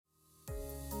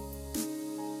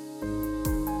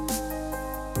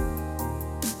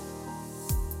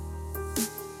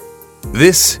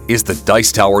This is the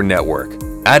Dice Tower Network,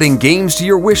 adding games to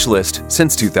your wish list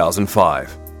since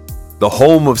 2005. The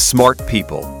home of smart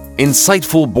people,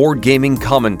 insightful board gaming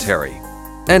commentary,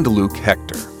 and Luke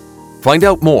Hector. Find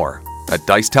out more at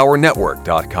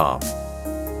dicetowernetwork.com.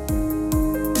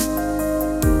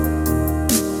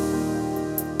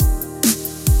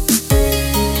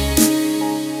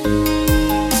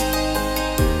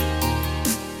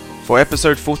 For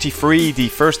episode 43, the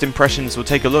first impressions will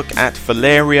take a look at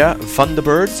Valeria,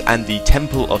 Thunderbirds, and the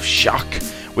Temple of Chac.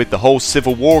 With the whole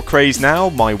Civil War craze now,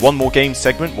 my One More Game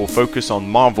segment will focus on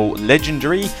Marvel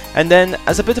Legendary, and then,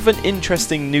 as a bit of an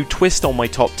interesting new twist on my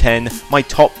top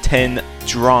 10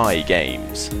 dry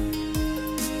games.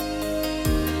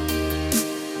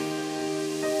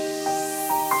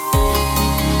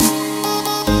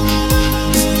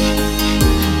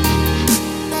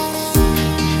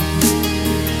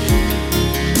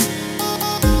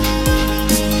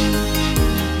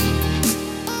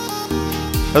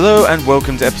 Hello and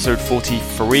welcome to episode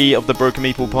 43 of the Broken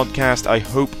Meeple podcast. I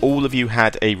hope all of you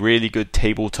had a really good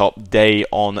tabletop day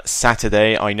on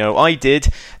Saturday. I know I did.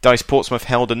 Dice Portsmouth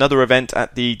held another event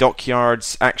at the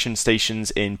Dockyards Action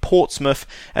Stations in Portsmouth,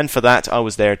 and for that I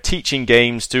was there teaching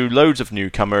games to loads of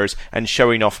newcomers and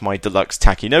showing off my deluxe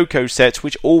Takinoko set,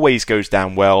 which always goes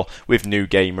down well with new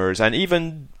gamers and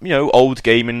even, old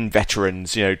gaming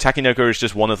veterans. Takinoko is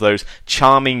just one of those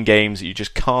charming games that you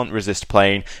just can't resist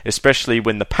playing, especially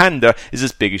when the panda is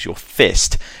as big as your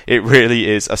fist. It really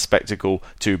is a spectacle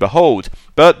to behold.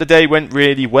 But the day went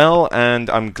really well, and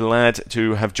I'm glad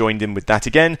to have joined in with that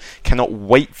again. Cannot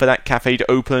wait for that cafe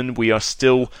to open. We are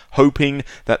still hoping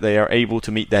that they are able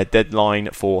to meet their deadline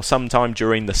for sometime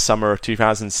during the summer of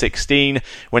 2016.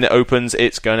 When it opens,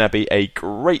 it's going to be a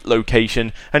great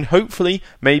location, and hopefully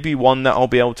maybe one that I'll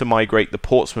be able to migrate the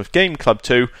Portsmouth Game Club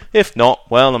to. If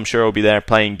not, well, I'm sure I'll be there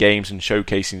playing games and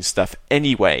showcasing stuff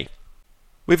anyway.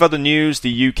 With other news,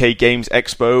 the UK Games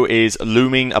Expo is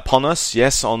looming upon us.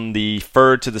 Yes, on the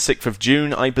 3rd to the 6th of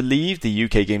June, I believe, the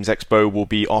UK Games Expo will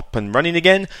be up and running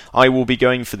again. I will be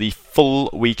going for the full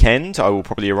weekend. I will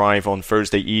probably arrive on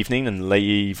Thursday evening and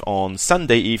leave on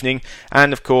Sunday evening.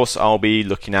 And of course, I'll be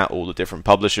looking at all the different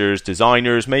publishers,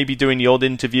 designers, maybe doing the odd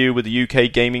interview with the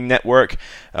UK Gaming Network.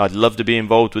 I'd love to be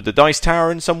involved with the Dice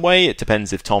Tower in some way. It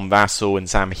depends if Tom Vassell and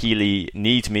Sam Healy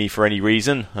need me for any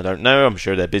reason. I don't know. I'm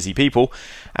sure they're busy people.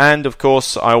 And of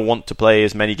course, I want to play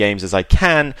as many games as I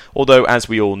can, although as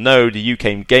we all know, the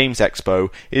UK Games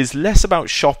Expo is less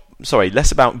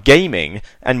about gaming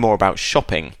and more about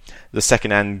shopping. The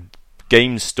second-hand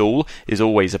games stall is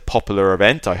always a popular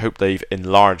event. I hope they've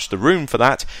enlarged the room for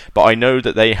that, but I know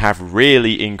that they have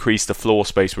really increased the floor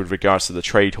space with regards to the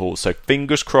trade halls, so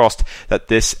fingers crossed that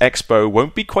this expo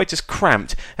won't be quite as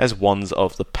cramped as ones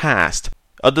of the past.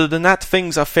 Other than that,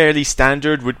 things are fairly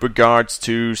standard with regards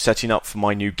to setting up for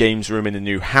my new games room in the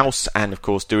new house, and of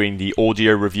course doing the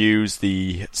audio reviews,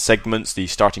 the segments, the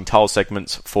starting tile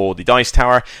segments for the Dice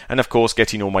Tower, and of course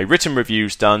getting all my written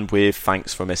reviews done with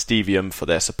thanks from Estevium for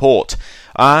their support.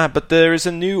 But there is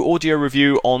a new audio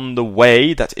review on the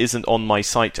way that isn't on my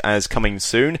site as coming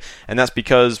soon, and that's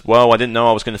because, I didn't know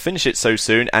I was going to finish it so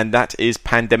soon, and that is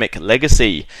Pandemic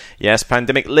Legacy. Yes,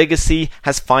 Pandemic Legacy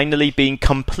has finally been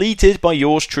completed by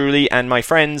yours truly and my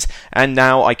friends, and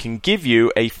now I can give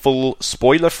you a full,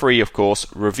 spoiler-free, of course,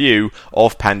 review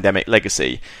of Pandemic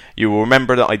Legacy. You will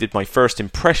remember that I did my first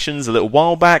impressions a little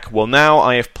while back. Well, now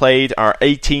I have played our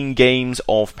 18 games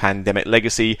of Pandemic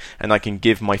Legacy, and I can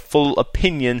give my full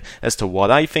opinion as to what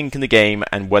I think in the game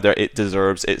and whether it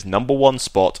deserves its number one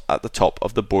spot at the top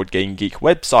of the Board Game Geek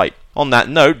website. On that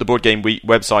note, the Board Game Week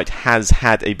website has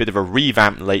had a bit of a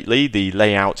revamp lately. The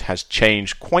layout has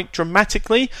changed quite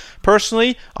dramatically.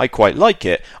 Personally, I quite like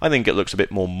it. I think it looks a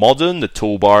bit more modern. The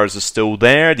toolbars are still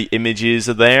there, the images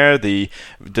are there, the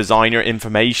designer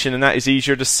information, and that is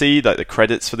easier to see, like the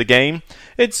credits for the game.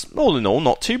 It's, all in all,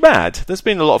 not too bad. There's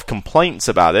been a lot of complaints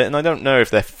about it, and I don't know if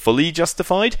they're fully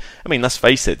justified. I mean, let's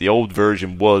face it, the old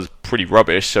version was pretty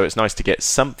rubbish, so it's nice to get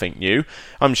something new.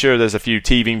 I'm sure there's a few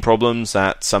teething problems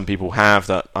that some people have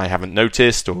that I haven't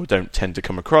noticed or don't tend to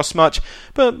come across much,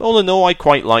 but all in all, I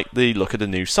quite like the look of the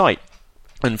new site.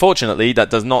 Unfortunately, that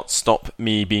does not stop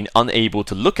me being unable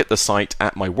to look at the site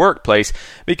at my workplace,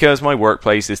 because my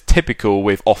workplace is typical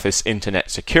with office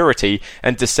internet security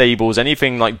and disables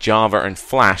anything like Java and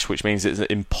Flash, which means it's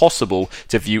impossible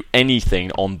to view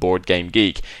anything on Board Game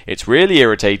Geek. It's really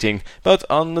irritating, but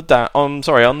on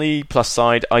the plus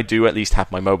side, I do at least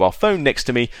have my mobile phone next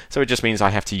to me, so it just means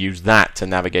I have to use that to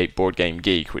navigate Board Game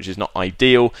Geek, which is not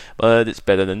ideal, but it's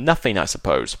better than nothing, I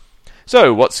suppose.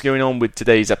 So, what's going on with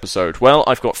today's episode? Well,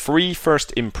 I've got 3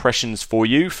 first impressions for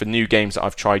you for new games that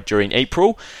I've tried during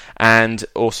April, and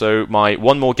also my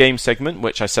One More Game segment,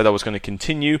 which I said I was going to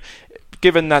continue,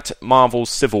 given that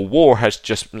Marvel's Civil War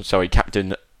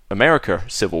Captain America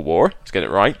Civil War, let's get it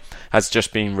right, has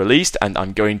just been released, and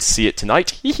I'm going to see it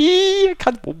tonight. I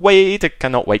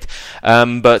cannot wait.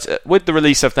 But with the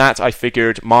release of that, I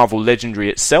figured Marvel Legendary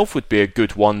itself would be a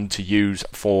good one to use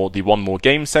for the One More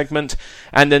Game segment.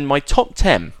 And then my top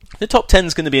 10. The top 10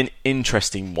 is going to be an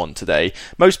interesting one today.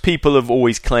 Most people have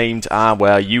always claimed,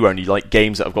 you only like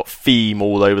games that have got theme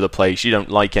all over the place. You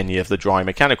don't like any of the dry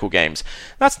mechanical games.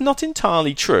 That's not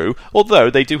entirely true,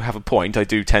 although they do have a point. I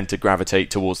do tend to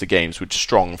gravitate towards the games with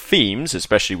strong themes,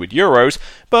 especially with Euros,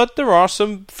 but there are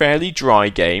some fairly dry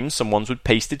games, some ones with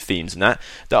pasted themes and that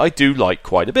I do like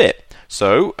quite a bit.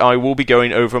 So, I will be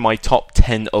going over my top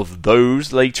 10 of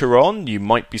those later on. You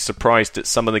might be surprised at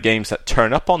some of the games that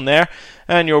turn up on there,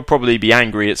 and you'll probably be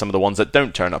angry at some of the ones that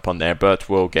don't turn up on there, but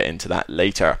we'll get into that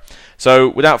later. So,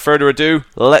 without further ado,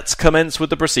 let's commence with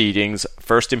the proceedings.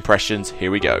 First impressions, here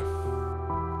we go.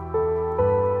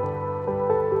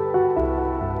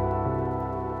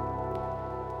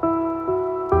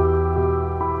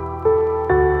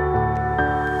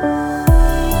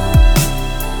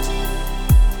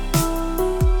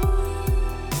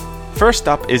 First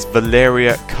up is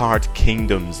Valeria Card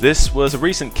Kingdoms. This was a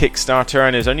recent Kickstarter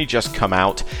and has only just come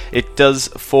out. It does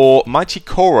for Mighty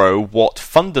Koro what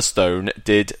Thunderstone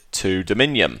did to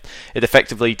Dominion. It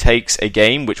effectively takes a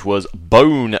game which was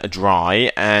bone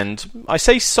dry, and I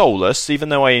say soulless, even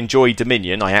though I enjoy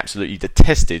Dominion, I absolutely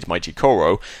detested Mighty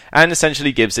Koro, and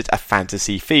essentially gives it a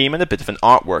fantasy theme and a bit of an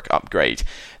artwork upgrade.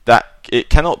 That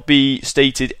it cannot be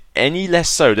stated any less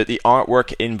so that the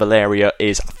artwork in Valeria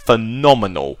is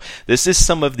phenomenal. This is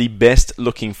some of the best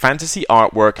looking fantasy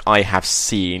artwork I have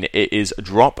seen. It is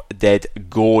drop dead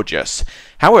gorgeous.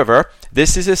 However,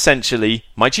 this is essentially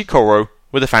Mighty Koro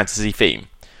with a fantasy theme.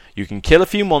 You can kill a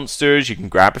few monsters, you can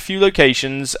grab a few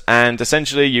locations, and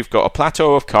essentially you've got a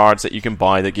plateau of cards that you can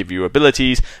buy that give you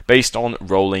abilities based on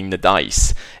rolling the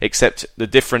dice. Except the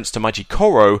difference to Mighty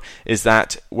Koro is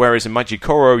that whereas in Mighty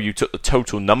Koro you took the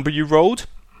total number you rolled,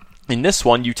 in this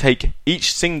one you take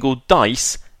each single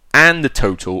dice and the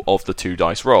total of the 2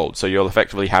 dice rolled. So you'll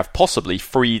effectively have possibly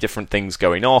 3 different things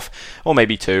going off, or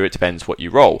maybe 2, it depends what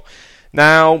you roll.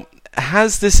 Now,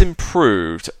 has this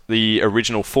improved the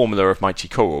original formula of Mighty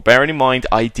Koro? Bearing in mind,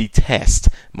 I detest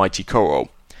Mighty Koro.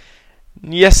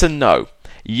 Yes and no.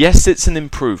 Yes, it's an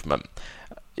improvement.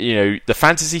 You know, the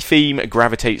fantasy theme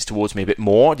gravitates towards me a bit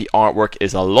more, the artwork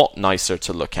is a lot nicer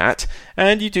to look at,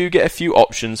 and you do get a few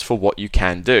options for what you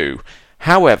can do.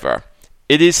 However,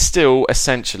 it is still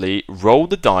essentially roll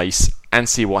the dice and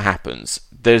see what happens.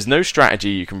 There's no strategy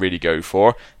you can really go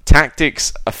for.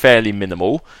 Tactics are fairly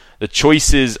minimal. The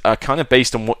choices are kind of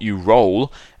based on what you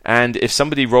roll, and if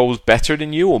somebody rolls better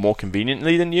than you or more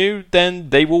conveniently than you, then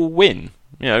they will win.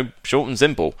 You know, short and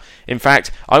simple. In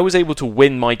fact, I was able to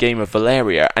win my game of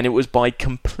Valeria, and it was by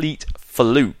complete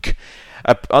fluke.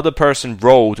 Other person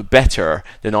rolled better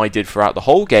than I did throughout the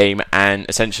whole game and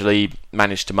essentially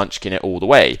managed to munchkin it all the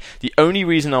way. The only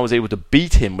reason I was able to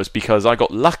beat him was because I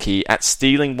got lucky at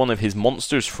stealing one of his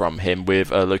monsters from him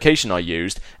with a location I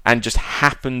used and just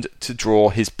happened to draw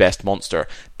his best monster.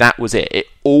 That was it. It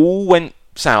all went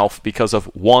south because of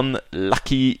one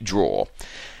lucky draw.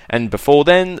 And before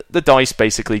then, the dice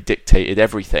basically dictated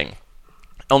everything.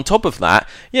 On top of that,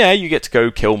 you get to go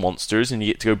kill monsters and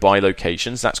you get to go buy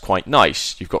locations. That's quite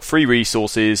nice. You've got free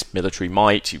resources, military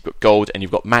might, you've got gold, and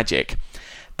you've got magic.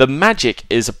 The magic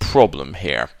is a problem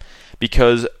here,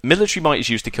 because military might is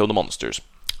used to kill the monsters.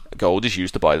 Gold is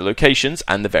used to buy the locations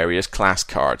and the various class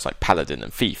cards, like Paladin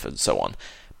and Thief and so on.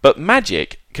 But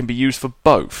magic can be used for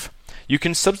both. You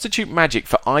can substitute magic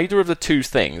for either of the 2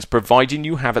 things, providing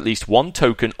you have at least 1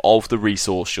 token of the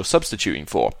resource you're substituting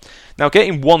for. Now,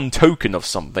 getting 1 token of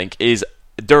something is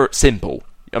dirt simple.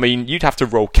 I mean, you'd have to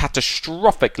roll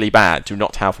catastrophically bad to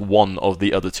not have 1 of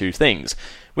the other 2 things,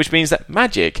 which means that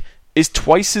magic is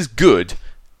twice as good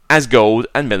as gold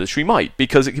and military might,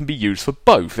 because it can be used for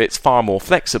both. It's far more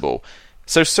flexible.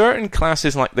 So certain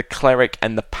classes like the cleric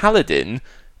and the paladin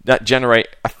that generate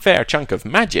a fair chunk of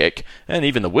magic, and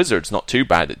even the wizard's not too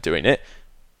bad at doing it,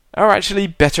 are actually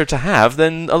better to have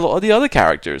than a lot of the other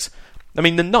characters. I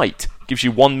mean, the knight gives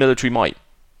you 1 military might.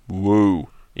 Woo.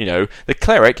 You know, the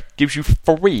cleric gives you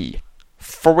 3.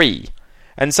 3.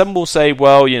 And some will say,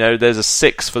 well, you know, there's a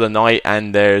 6 for the knight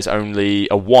and there's only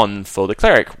a 1 for the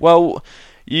cleric. Well,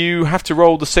 you have to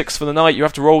roll the 6 for the knight, you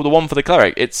have to roll the 1 for the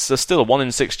cleric. It's still a 1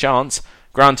 in 6 chance.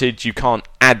 Granted, you can't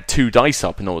add 2 dice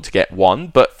up in order to get 1,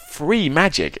 but free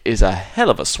magic is a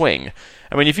hell of a swing.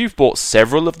 I mean, if you've bought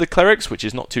several of the clerics, which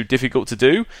is not too difficult to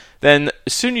do, then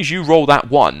as soon as you roll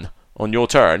that one on your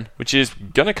turn, which is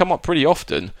going to come up pretty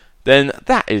often, then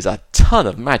that is a ton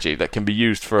of magic that can be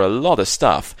used for a lot of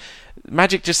stuff.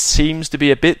 Magic just seems to be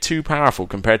a bit too powerful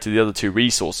compared to the other two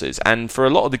resources, and for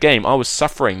a lot of the game I was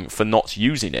suffering for not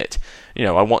using it.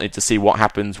 I wanted to see what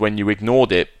happens when you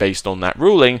ignored it based on that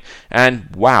ruling,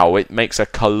 and wow, it makes a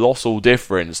colossal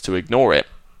difference to ignore it.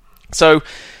 So,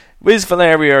 is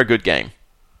Valeria a good game?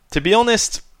 To be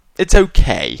honest, it's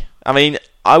okay. I mean,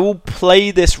 I will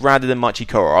play this rather than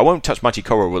Machikoro. I won't touch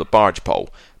Machikoro with a barge pole.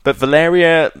 But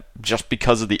Valeria, just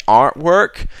because of the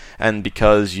artwork, and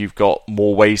because you've got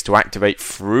more ways to activate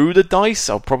through the dice,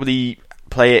 I'll probably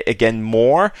play it again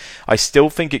more. I still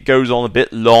think it goes on a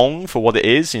bit long for what it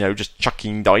is, just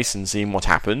chucking dice and seeing what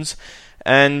happens.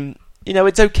 And,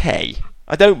 it's okay.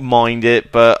 I don't mind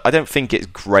it, but I don't think it's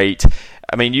great.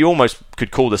 I mean, you almost could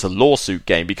call this a lawsuit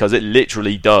game because it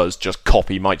literally does just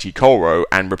copy Mighty Koro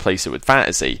and replace it with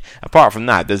fantasy. Apart from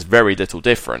that, there's very little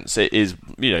difference. It is,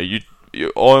 I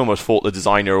almost thought the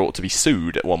designer ought to be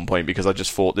sued at one point because I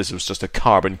just thought this was just a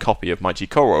carbon copy of Mighty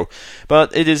Koro.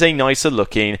 But it is a nicer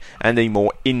looking and a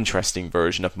more interesting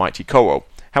version of Mighty Koro.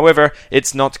 However,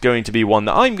 it's not going to be one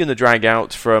that I'm going to drag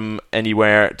out from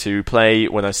anywhere to play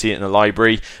when I see it in the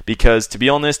library, because, to be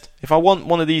honest, if I want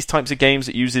one of these types of games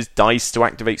that uses dice to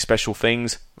activate special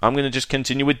things, I'm going to just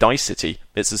continue with Dice City.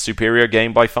 It's a superior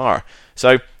game by far.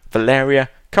 So, Valeria,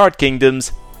 Card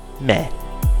Kingdoms, meh.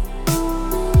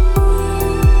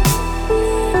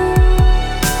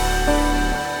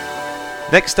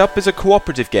 Next up is a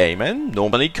cooperative game, and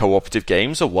normally cooperative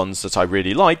games are ones that I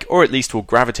really like, or at least will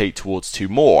gravitate towards two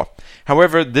more.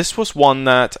 However, this was one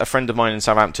that a friend of mine in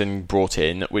Southampton brought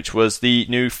in, which was the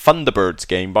new Thunderbirds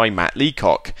game by Matt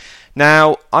Leacock.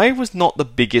 Now, I was not the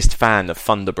biggest fan of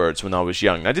Thunderbirds when I was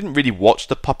young. I didn't really watch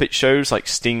the puppet shows like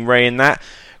Stingray and that.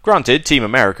 Granted, Team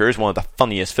America is one of the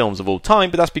funniest films of all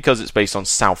time, but that's because it's based on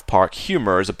South Park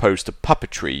humour as opposed to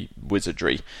puppetry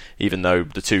wizardry, even though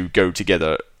the two go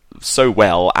together so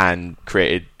well and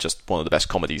created just one of the best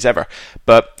comedies ever.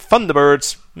 But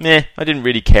Thunderbirds, I didn't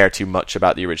really care too much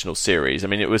about the original series. I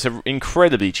mean, it was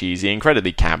incredibly cheesy,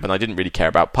 incredibly camp, and I didn't really care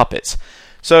about puppets.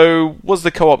 So, was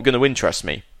the co-op going to interest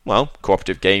me? Well,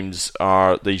 cooperative games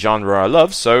are the genre I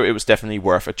love, so it was definitely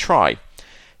worth a try.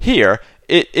 Here,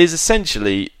 it is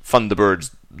essentially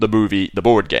Thunderbirds, the movie, the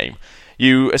board game.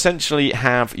 You essentially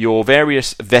have your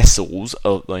various vessels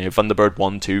of Thunderbird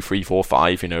 1, 2, 3, 4,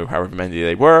 5, however many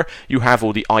they were. You have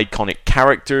all the iconic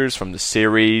characters from the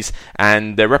series,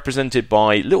 and they're represented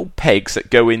by little pegs that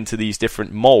go into these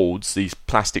different molds, these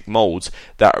plastic molds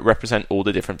that represent all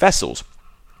the different vessels.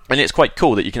 And it's quite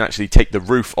cool that you can actually take the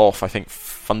roof off, I think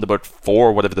Thunderbird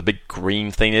 4, whatever the big green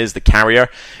thing is, the carrier.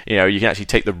 You can actually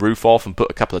take the roof off and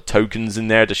put a couple of tokens in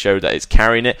there to show that it's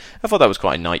carrying it. I thought that was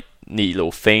quite a neat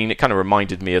little thing. It kind of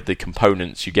reminded me of the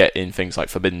components you get in things like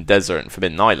Forbidden Desert and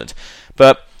Forbidden Island.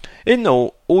 But in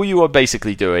all you are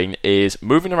basically doing is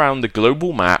moving around the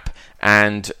global map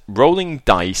and rolling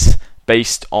dice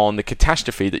based on the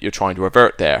catastrophe that you're trying to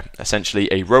avert there. Essentially,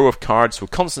 a row of cards will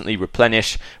constantly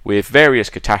replenish with various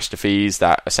catastrophes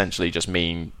that essentially just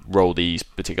mean roll this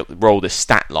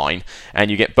stat line,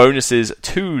 and you get bonuses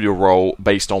to your roll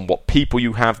based on what people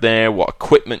you have there, what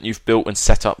equipment you've built and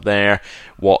set up there,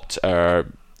 what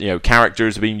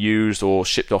characters are being used or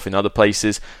shipped off in other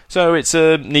places. So it's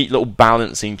a neat little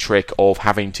balancing trick of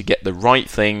having to get the right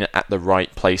thing at the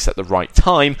right place at the right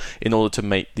time in order to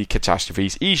make the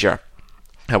catastrophes easier.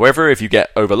 However, if you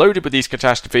get overloaded with these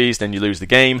catastrophes, then you lose the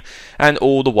game, and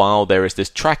all the while there is this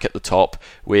track at the top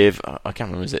with, I can't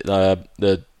remember, is it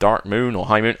the Dark Moon or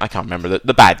High Moon? I can't remember,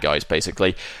 the bad guys,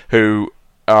 basically, who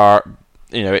are,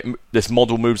 this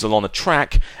model moves along a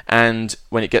track, and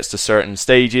when it gets to certain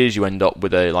stages, you end up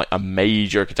with a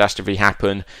major catastrophe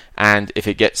happen, and if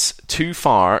it gets too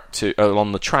far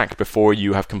along the track before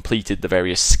you have completed the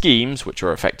various schemes, which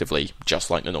are effectively just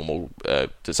like the normal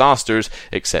disasters,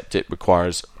 except it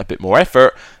requires a bit more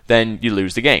effort, then you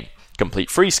lose the game.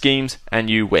 Complete 3 schemes, and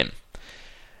you win.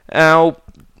 Now,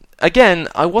 again,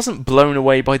 I wasn't blown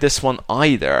away by this one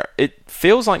either. It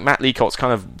feels like Matt Leacock's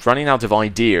kind of running out of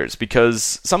ideas,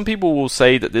 because some people will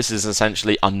say that this is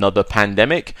essentially another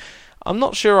Pandemic. I'm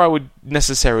not sure I would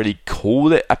necessarily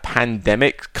call it a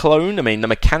Pandemic clone. I mean, the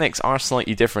mechanics are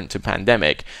slightly different to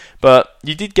Pandemic, but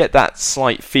you did get that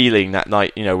slight feeling that,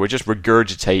 we're just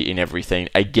regurgitating everything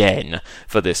again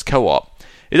for this co-op.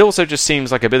 It also just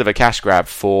seems like a bit of a cash grab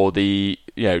for the,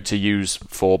 to use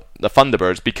for the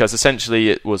Thunderbirds, because essentially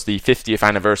it was the 50th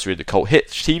anniversary of the cult hit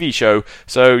TV show,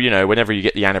 so, whenever you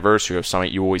get the anniversary of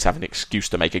something, you always have an excuse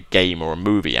to make a game or a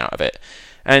movie out of it.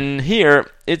 And here,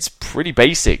 it's pretty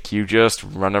basic. You just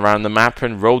run around the map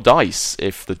and roll dice.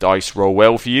 If the dice roll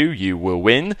well for you, you will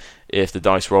win. If the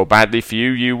dice roll badly for you,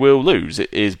 you will lose.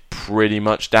 It is pretty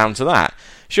much down to that.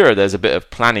 Sure, there's a bit of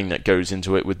planning that goes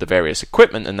into it with the various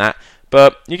equipment and that,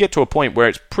 but you get to a point where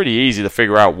it's pretty easy to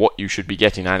figure out what you should be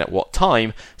getting at what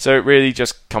time, so it really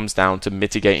just comes down to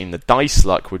mitigating the dice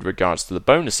luck with regards to the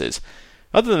bonuses.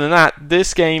 Other than that,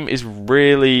 this game is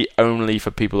really only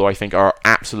for people who I think are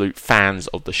absolute fans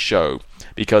of the show,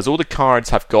 because all the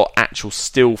cards have got actual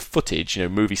still footage,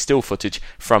 movie still footage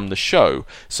from the show.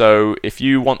 So if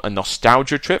you want a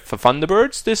nostalgia trip for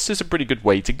Thunderbirds, this is a pretty good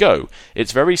way to go.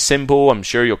 It's very simple. I'm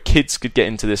sure your kids could get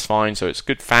into this fine, so it's a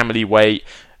good family way.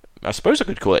 I suppose I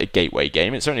could call it a gateway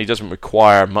game. It certainly doesn't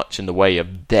require much in the way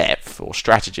of depth or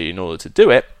strategy in order to do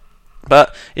it.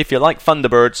 But if you like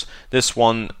Thunderbirds, this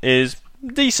one is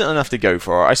decent enough to go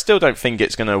for. I still don't think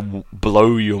it's going to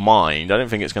blow your mind. I don't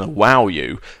think it's going to wow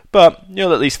you, but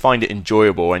you'll at least find it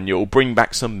enjoyable, and you'll bring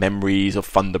back some memories of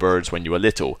Thunderbirds when you were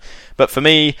little. But for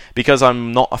me, because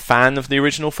I'm not a fan of the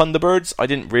original Thunderbirds, I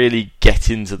didn't really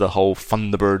get into the whole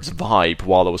Thunderbirds vibe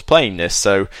while I was playing this,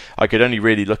 so I could only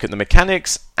really look at the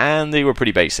mechanics, and they were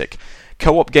pretty basic.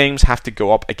 Co-op games have to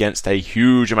go up against a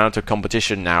huge amount of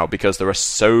competition now, because there are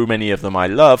so many of them I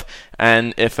love,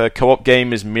 and if a co-op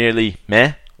game is merely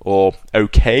meh or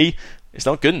okay, it's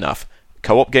not good enough.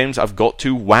 Co-op games have got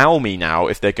to wow me now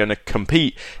if they're going to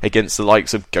compete against the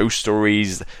likes of Ghost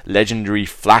Stories, Legendary,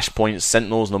 Flashpoint,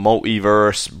 Sentinels in the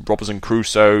Multiverse, Robinson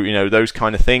Crusoe, those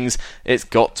kind of things. It's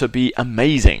got to be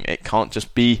amazing. It can't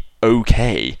just be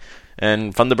okay.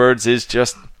 And Thunderbirds is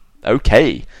just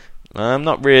okay. I'm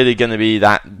not really going to be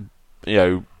that,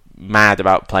 mad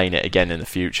about playing it again in the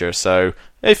future. So,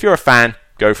 if you're a fan,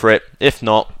 go for it. If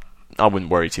not, I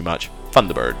wouldn't worry too much.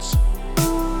 Thunderbirds.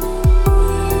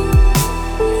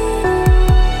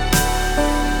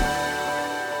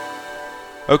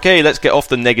 Okay, let's get off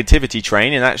the negativity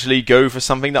train and actually go for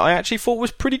something that I actually thought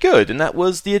was pretty good, and that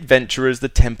was The Adventurers, the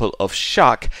Temple of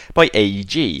Chac by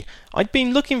AEG. I'd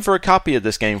been looking for a copy of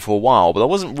this game for a while, but I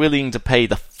wasn't willing to pay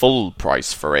the full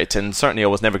price for it, and certainly I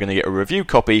was never going to get a review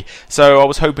copy, so I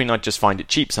was hoping I'd just find it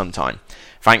cheap sometime.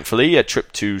 Thankfully, a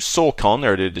trip to SawCon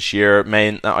earlier this year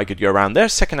meant that I could go around their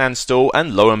second-hand stall,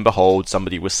 and lo and behold,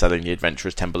 somebody was selling The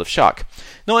Adventurers Temple of Chac.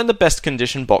 Not in the best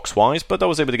condition box-wise, but I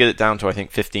was able to get it down to, I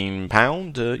think, £15.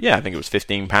 I think it was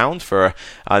 £15 for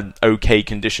an okay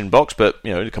condition box, but,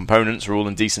 the components are all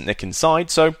in decent nick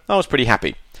inside, so I was pretty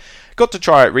happy. Got to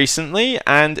try it recently,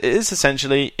 and it is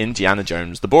essentially Indiana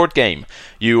Jones, the board game.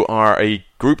 You are a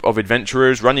group of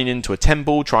adventurers running into a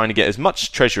temple, trying to get as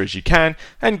much treasure as you can,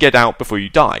 and get out before you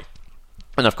die.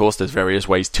 And of course, there's various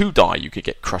ways to die. You could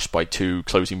get crushed by two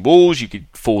closing walls, you could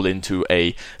fall into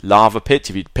a lava pit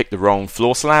if you pick the wrong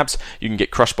floor slabs, you can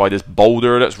get crushed by this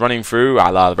boulder that's running through,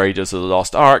 a la Raiders of the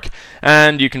Lost Ark,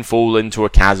 and you can fall into a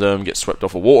chasm, get swept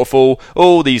off a waterfall,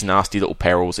 all these nasty little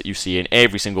perils that you see in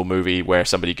every single movie where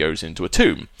somebody goes into a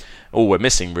tomb. All we're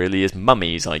missing really is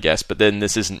mummies, I guess, but then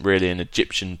this isn't really an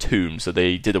Egyptian tomb, so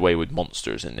they did away with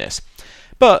monsters in this.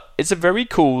 But it's a very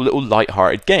cool little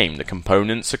light-hearted game. The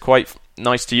components are quite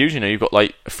nice to use. You've got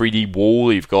like a 3D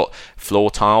wall, you've got floor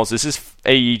tiles. This is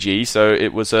AEG, so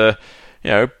it was a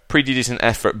pretty decent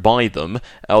effort by them.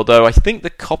 Although I think the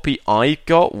copy I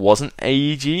got wasn't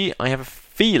AEG. I have a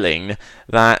feeling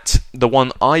that the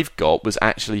one I've got was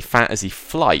actually Fantasy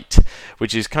Flight,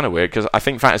 which is kind of weird because I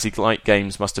think Fantasy Flight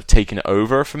games must have taken it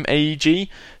over from AEG.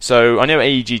 So I know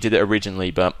AEG did it originally,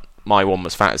 but my one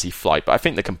was Fantasy Flight, but I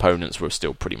think the components were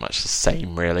still pretty much the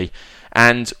same, really.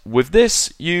 And with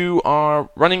this, you are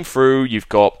running through, you've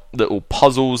got little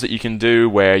puzzles that you can do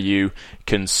where you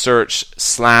can search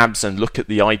slabs and look at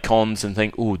the icons and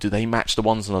think, do they match the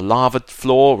ones on the lava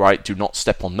floor? Right, do not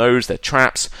step on those, they're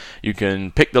traps. You can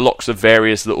pick the locks of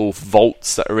various little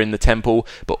vaults that are in the temple,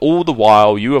 but all the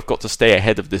while you have got to stay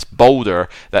ahead of this boulder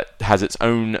that has its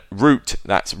own route,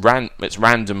 it's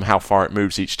random how far it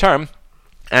moves each turn.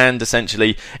 And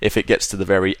essentially, if it gets to the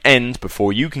very end,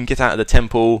 before you can get out of the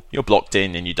temple, you're blocked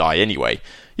in and you die anyway.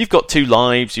 You've got 2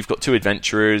 lives, you've got 2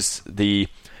 adventurers.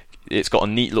 It's got a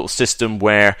neat little system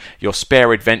where your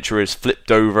spare adventurer is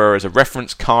flipped over as a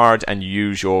reference card, and you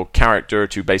use your character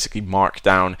to basically mark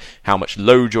down how much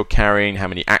load you're carrying, how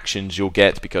many actions you'll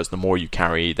get, because the more you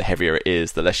carry, the heavier it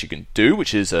is, the less you can do,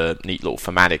 which is a neat little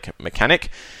thematic mechanic.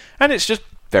 And it's just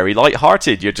very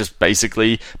light-hearted. You're just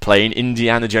basically playing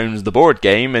Indiana Jones the board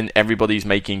game, and everybody's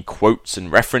making quotes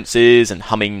and references and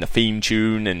humming the theme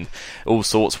tune and all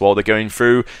sorts while they're going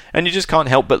through, and you just can't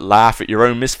help but laugh at your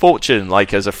own misfortune,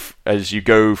 like as you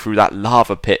go through that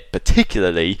lava pit.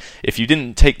 Particularly if you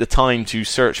didn't take the time to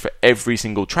search for every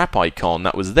single trap icon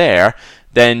that was there,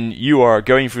 then you are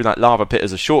going through that lava pit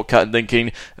as a shortcut and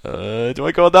thinking, do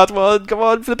I go on that one? Come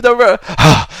on, flip it over.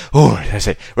 That's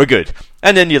it. We're good.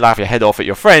 And then you laugh your head off at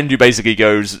your friend who basically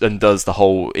goes and does the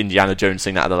whole Indiana Jones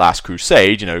thing out of The Last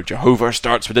Crusade. Jehovah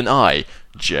starts with an I.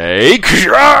 Jake.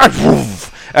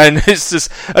 And it's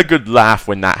just a good laugh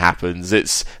when that happens.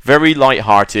 It's very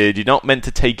light-hearted. You're not meant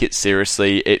to take it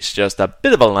seriously. It's just a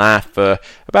bit of a laugh for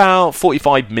about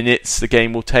 45 minutes the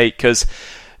game will take, because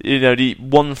the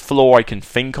one flaw I can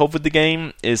think of with the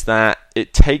game is that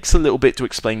it takes a little bit to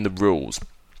explain the rules.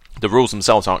 The rules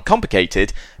themselves aren't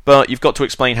complicated, but you've got to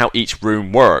explain how each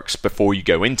room works before you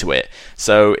go into it.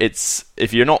 So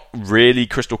if you're not really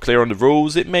crystal clear on the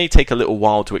rules, it may take a little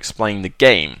while to explain the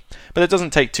game. But it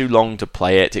doesn't take too long to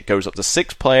play it. It goes up to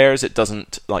 6 players. It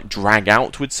doesn't drag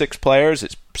out with 6 players.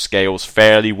 It scales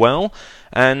fairly well.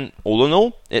 And all in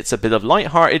all, it's a bit of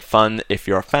light-hearted fun if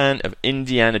you're a fan of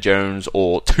Indiana Jones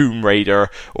or Tomb Raider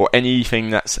or anything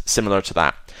that's similar to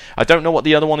that. I don't know what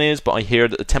the other one is, but I hear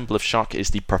that the Temple of Chac is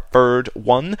the preferred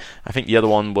one. I think the other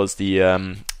one was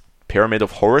the Pyramid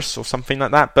of Horus or something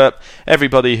like that, but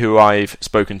everybody who I've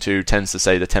spoken to tends to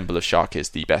say the Temple of Chac is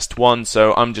the best one,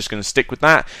 so I'm just going to stick with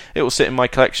that. It will sit in my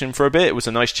collection for a bit. It was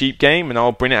a nice cheap game, and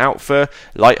I'll bring it out for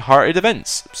light-hearted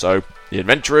events. So, The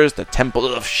Adventurers, the Temple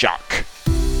of Chac.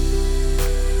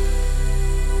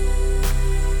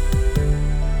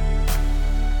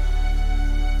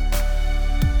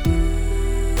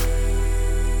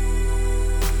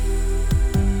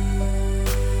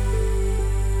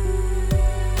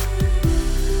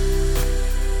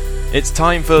 It's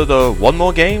time for the One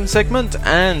More Game segment,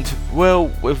 and, well,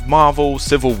 with Marvel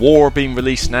Civil War being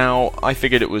released now, I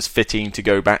figured it was fitting to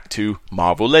go back to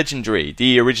Marvel Legendary,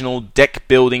 the original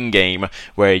deck-building game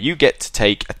where you get to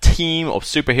take a team of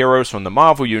superheroes from the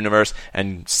Marvel Universe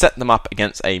and set them up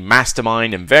against a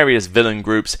mastermind and various villain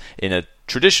groups in a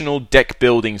traditional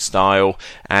deck-building style,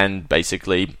 and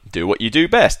basically do what you do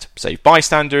best. Save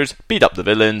bystanders, beat up the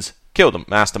villains, kill the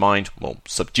mastermind, well,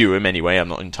 subdue him anyway, I'm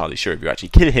not entirely sure if you actually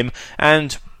kill him,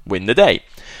 and win the day.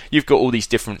 You've got all these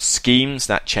different schemes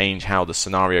that change how the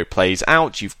scenario plays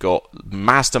out. You've got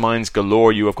masterminds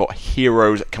galore. You have got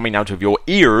heroes coming out of your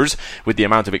ears with the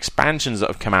amount of expansions that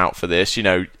have come out for this.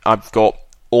 I've got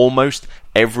almost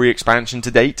every expansion to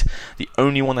date. The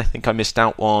only one I think I missed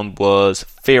out on was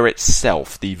Fear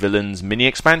Itself, the villains mini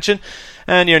expansion,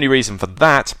 and the only reason for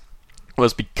that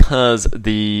was because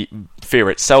the Fear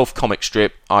Itself comic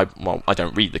strip, I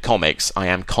don't read the comics. I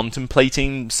am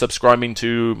contemplating subscribing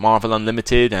to Marvel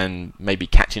Unlimited and maybe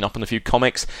catching up on a few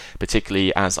comics,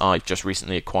 particularly as I've just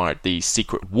recently acquired the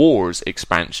Secret Wars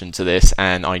expansion to this,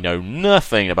 and I know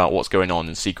nothing about what's going on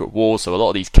in Secret Wars, so a lot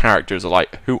of these characters are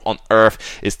like, who on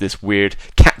earth is this weird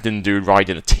captain dude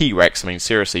riding a T-Rex? I mean,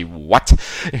 seriously, what?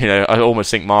 I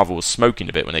almost think Marvel was smoking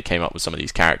a bit when they came up with some of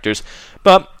these characters.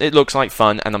 But it looks like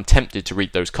fun, and I'm tempted to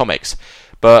read those comics.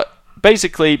 But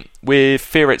basically, with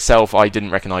Fear Itself, I didn't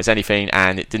recognise anything,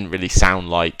 and it didn't really sound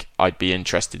like I'd be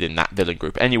interested in that villain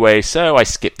group anyway, so I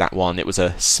skipped that one. It was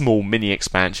a small mini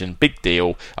expansion, big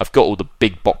deal. I've got all the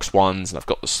big box ones, and I've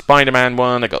got the Spider-Man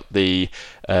one, I got the,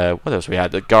 what else we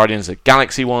had? The Guardians of the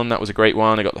Galaxy one, that was a great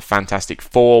one. I got the Fantastic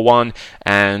Four one,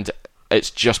 and it's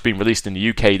just been released in the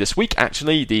UK this week,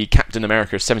 actually, the Captain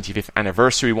America 75th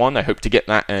anniversary one. I hope to get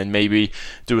that and maybe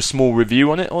do a small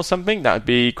review on it or something. That would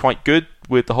be quite good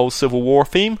with the whole Civil War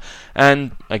theme.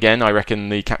 And again, I reckon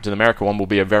the Captain America one will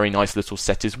be a very nice little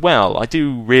set as well. I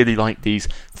do really like these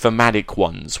thematic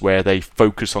ones where they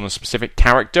focus on a specific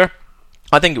character.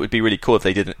 I think it would be really cool if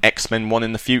they did an X-Men one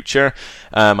in the future.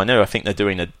 I think they're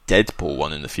doing a Deadpool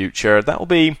one in the future. That will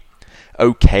be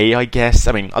okay, I guess.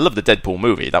 I mean, I love the Deadpool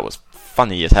movie. That was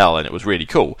funny as hell and it was really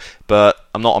cool, but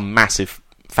I'm not a massive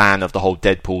fan of the whole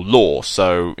Deadpool lore,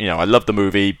 so I love the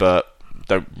movie, but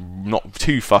not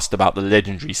too fussed about the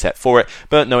Legendary set for it.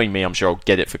 But knowing me, I'm sure I'll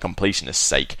get it for completionist's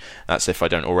sake. That's if I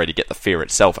don't already get the Fear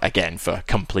Itself again for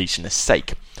completionist's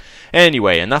sake.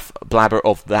 Anyway, enough blabber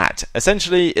of that.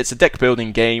 Essentially, it's a deck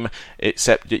building game,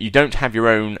 except that you don't have your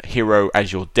own hero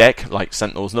as your deck, like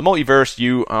Sentinels in the Multiverse.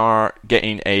 You are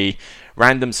getting a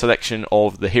random selection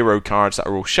of the hero cards that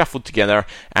are all shuffled together,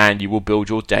 and you will build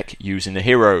your deck using the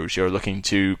heroes. You're looking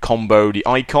to combo the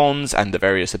icons and the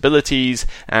various abilities,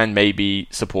 and maybe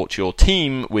support your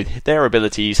team with their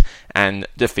abilities and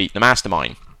defeat the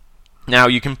mastermind. Now,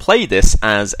 you can play this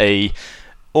as a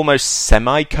almost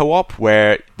semi-co-op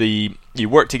where you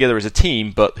work together as a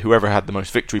team, but whoever had the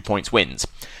most victory points wins.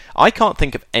 I can't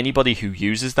think of anybody who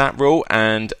uses that rule,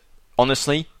 and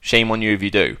honestly, shame on you if you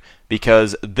do,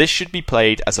 because this should be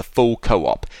played as a full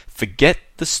co-op. Forget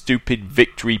the stupid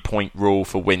victory point rule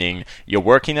for winning. You're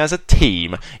working as a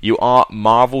team. You are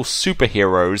Marvel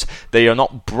superheroes. They are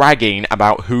not bragging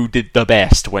about who did the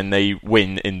best when they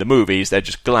win in the movies. They're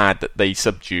just glad that they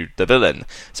subdued the villain.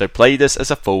 So play this as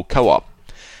a full co-op.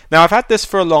 Now, I've had this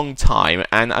for a long time,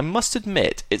 and I must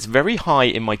admit, it's very high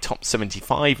in my top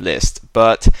 75 list,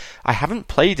 but I haven't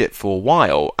played it for a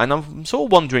while, and I'm sort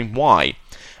of wondering why.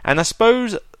 And I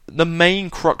suppose the main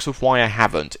crux of why I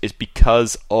haven't is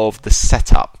because of the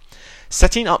setup.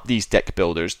 Setting up these deck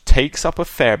builders takes up a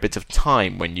fair bit of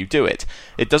time when you do it.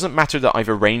 It doesn't matter that I've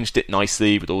arranged it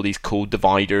nicely with all these cool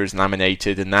dividers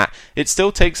laminated and that. It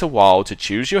still takes a while to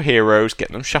choose your heroes,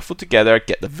 get them shuffled together,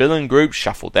 get the villain group,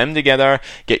 shuffle them together,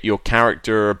 get your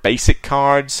character basic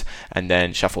cards, and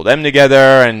then shuffle them together,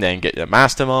 and then get the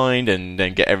mastermind, and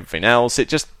then get everything else. It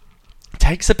just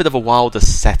takes a bit of a while to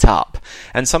set up,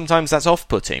 and sometimes that's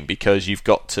off-putting because you've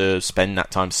got to spend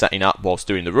that time setting up whilst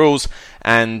doing the rules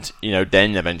and,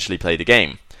 then eventually play the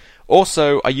game.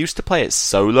 Also, I used to play it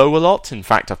solo a lot. In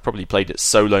fact, I've probably played it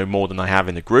solo more than I have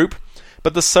in the group,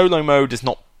 but the solo mode is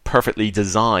not perfectly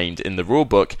designed in the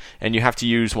rulebook, and you have to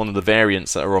use one of the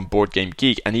variants that are on Board Game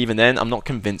Geek, and even then, I'm not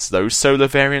convinced those solo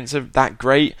variants are that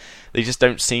great. They just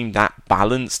don't seem that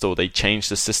balanced, or they change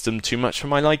the system too much for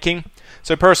my liking.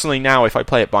 So personally now, if I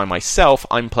play it by myself,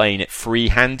 I'm playing it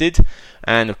free-handed,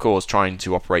 and of course trying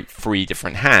to operate 3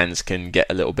 different hands can get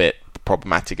a little bit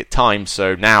problematic at times,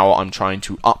 so now I'm trying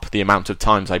to up the amount of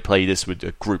times I play this with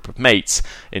a group of mates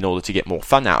in order to get more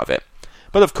fun out of it.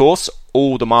 But of course,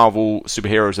 all the Marvel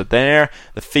superheroes are there.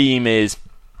 The theme is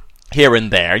here and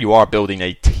there. You are building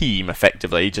a team,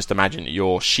 effectively. Just imagine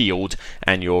you're S.H.I.E.L.D.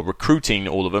 and you're recruiting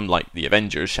all of them, like the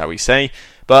Avengers, shall we say.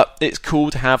 But it's cool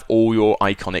to have all your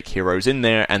iconic heroes in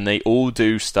there, and they all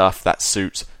do stuff that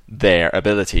suits their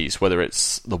abilities, whether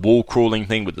it's the wall-crawling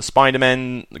thing with the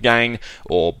Spider-Man gang,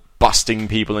 or busting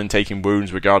people and taking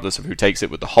wounds regardless of who takes it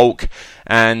with the Hulk,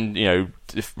 and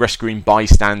rescuing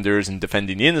bystanders and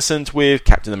defending the innocent with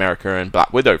Captain America and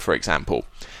Black Widow, for example.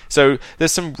 So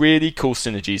there's some really cool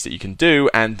synergies that you can do,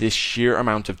 and this sheer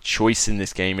amount of choice in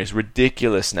this game is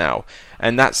ridiculous now.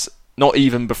 And that's not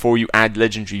even before you add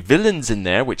legendary villains in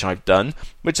there, which I've done,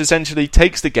 which essentially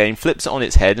takes the game, flips it on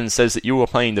its head, and says that you are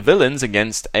playing the villains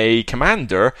against a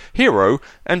commander hero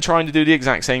and trying to do the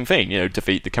exact same thing,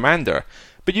 defeat the commander.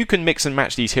 But you can mix and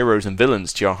match these heroes and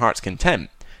villains to your heart's content.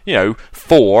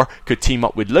 Thor could team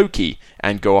up with Loki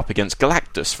and go up against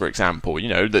Galactus, for example.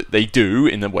 That they do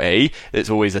in a way.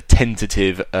 It's always a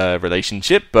tentative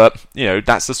relationship, but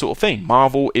that's the sort of thing.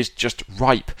 Marvel is just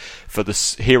ripe for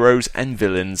the heroes and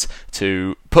villains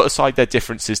to put aside their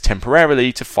differences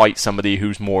temporarily to fight somebody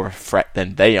who's more of a threat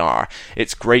than they are.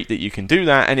 It's great that you can do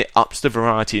that, and it ups the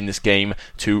variety in this game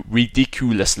to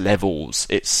ridiculous levels.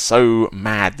 It's so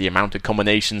mad the amount of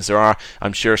combinations there are.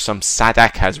 I'm sure some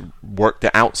Sadak has worked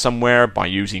it out somewhere by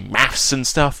using maths and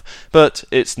stuff, but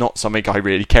it's not something I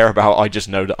really care about. I just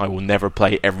know that I will never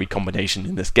play every combination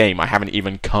in this game. I haven't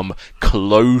even come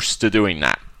close to doing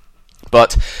that.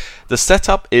 But the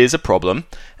setup is a problem,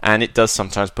 and it does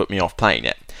sometimes put me off playing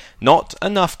it. Not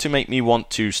enough to make me want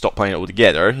to stop playing it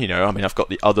altogether. I've got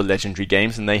the other legendary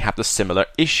games, and they have the similar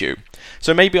issue.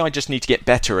 So maybe I just need to get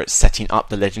better at setting up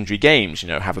the legendary games,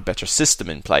 have a better system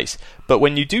in place. But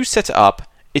when you do set it up,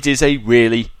 it is a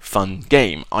really fun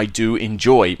game. I do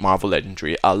enjoy Marvel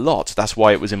Legendary a lot. That's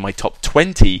why it was in my top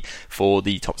 20 for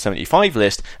the top 75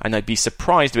 list, and I'd be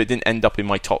surprised if it didn't end up in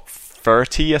my top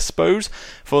 30, I suppose,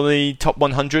 for the top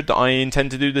 100 that I intend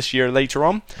to do this year later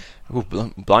on. Oh,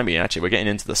 blimey, actually, we're getting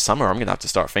into the summer. I'm going to have to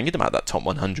start thinking about that top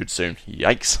 100 soon.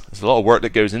 Yikes. There's a lot of work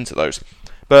that goes into those.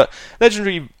 But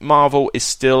Legendary Marvel is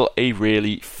still a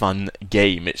really fun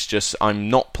game. It's just I'm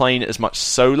not playing it as much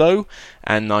solo,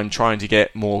 and I'm trying to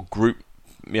get more group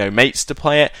mates to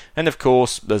play it. And of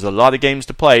course, there's a lot of games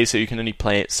to play, so you can only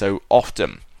play it so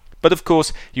often. But of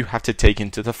course, you have to take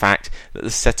into the fact that the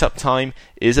setup time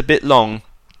is a bit long,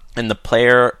 and the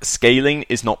player scaling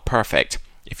is not perfect.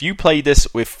 If you play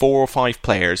this with 4 or 5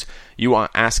 players, you are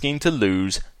asking to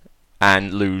lose,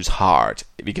 and lose hard,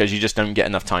 because you just don't get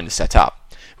enough time to set up.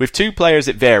 With 2 players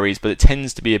it varies, but it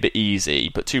tends to be a bit easy,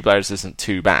 but 2 players isn't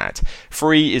too bad.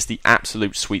 3 is the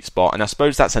absolute sweet spot, and I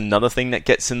suppose that's another thing that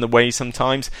gets in the way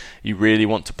sometimes. You really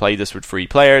want to play this with 3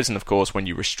 players, and of course when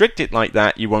you restrict it like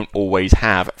that, you won't always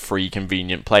have 3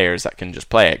 convenient players that can just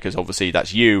play it, because obviously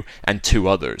that's you and 2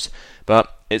 others.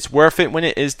 But it's worth it when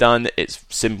it is done. It's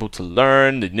simple to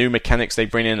learn. The new mechanics they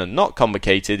bring in are not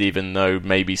complicated, even though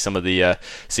maybe some of the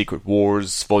Secret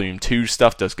Wars Volume 2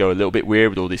 stuff does go a little bit weird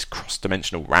with all this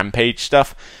cross-dimensional rampage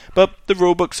stuff. But the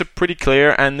rulebooks are pretty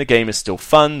clear, and the game is still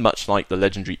fun, much like the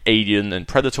Legendary Alien and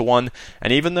Predator one.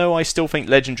 And even though I still think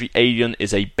Legendary Alien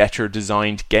is a better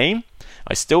designed game,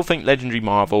 I still think Legendary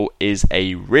Marvel is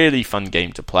a really fun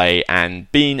game to play,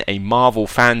 and being a Marvel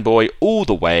fanboy all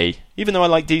the way, even though I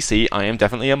like DC, I am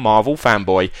definitely a Marvel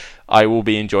fanboy, I will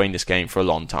be enjoying this game for a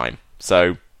long time.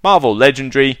 So, Marvel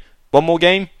Legendary, one more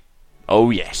game?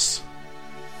 Oh yes.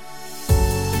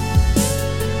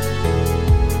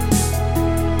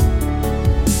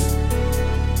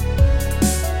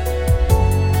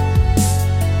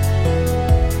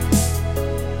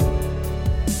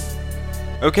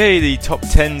 Okay, the top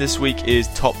 10 this week is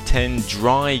top 10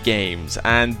 dry games,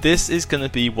 and this is going to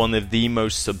be one of the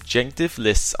most subjective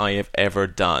lists I have ever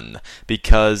done,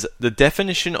 because the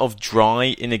definition of dry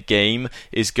in a game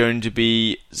is going to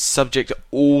be subject to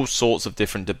all sorts of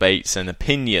different debates and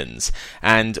opinions.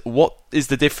 And what is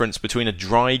the difference between a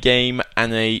dry game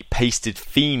and a pasted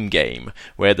theme game,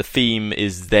 where the theme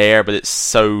is there but it's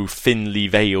so thinly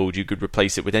veiled you could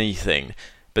replace it with anything?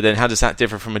 But then how does that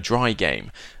differ from a dry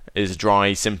game? Is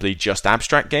dry simply just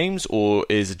abstract games, or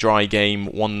is a dry game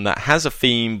one that has a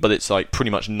theme but it's like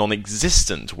pretty much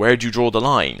non-existent? Where do you draw the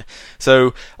line?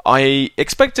 So I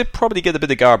expect to probably get a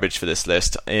bit of garbage for this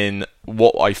list in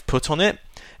what I've put on it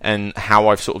and how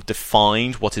I've sort of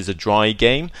defined what is a dry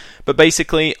game. But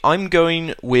basically, I'm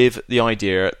going with the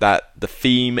idea that the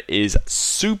theme is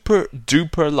super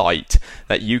duper light,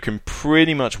 that you can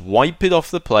pretty much wipe it off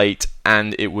the plate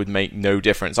and it would make no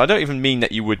difference. I don't even mean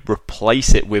that you would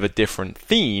replace it with a different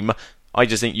theme. I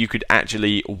just think you could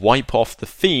actually wipe off the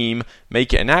theme,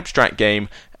 make it an abstract game,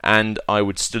 and I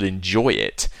would still enjoy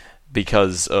it,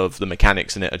 because of the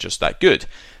mechanics in it are just that good.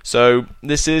 So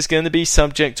this is going to be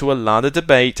subject to a lot of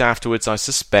debate afterwards, I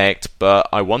suspect, but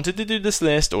I wanted to do this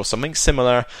list or something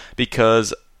similar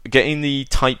because getting the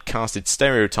typecasted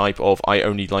stereotype of I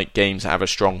only like games that have a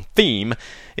strong theme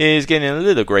is getting a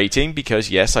little grating,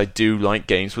 because yes, I do like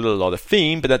games with a lot of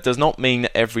theme, but that does not mean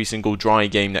that every single dry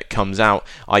game that comes out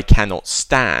I cannot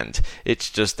stand. It's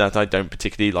just that I don't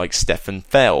particularly like Stefan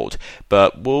Feld,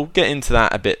 but we'll get into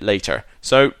that a bit later.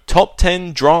 So, top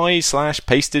 10 dry /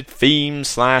 pasted theme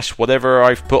 / whatever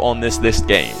I've put on this list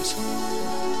games.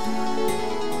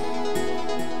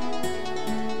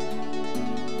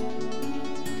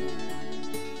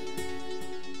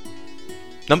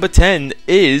 Number 10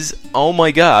 is, oh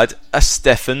my god, a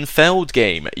Stefan Feld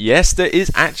game. Yes, there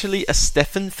is actually a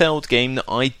Stefan Feld game that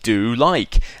I do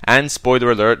like. And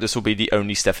spoiler alert, this will be the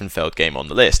only Stefan Feld game on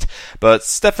the list. But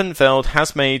Stefan Feld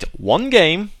has made one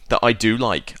game that I do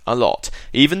like a lot.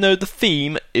 Even though the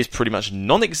theme is pretty much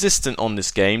non-existent on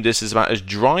this game, this is about as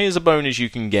dry as a bone as you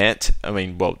can get. I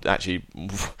mean, well, actually,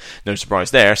 no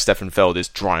surprise there. Stefan Feld is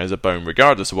dry as a bone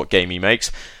regardless of what game he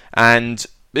makes. And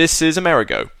this is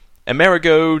Amerigo.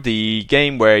 Amerigo, the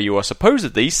game where you are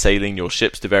supposedly sailing your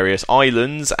ships to various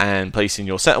islands and placing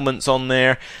your settlements on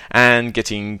there and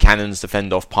getting cannons to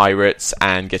fend off pirates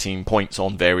and getting points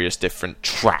on various different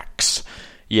tracks.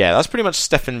 Yeah, that's pretty much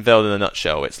Stefan Feld in a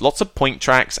nutshell. It's lots of point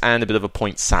tracks and a bit of a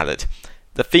point salad.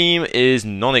 The theme is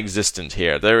non-existent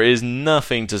here. There is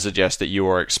nothing to suggest that you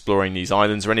are exploring these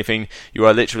islands or anything. You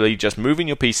are literally just moving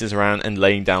your pieces around and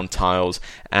laying down tiles.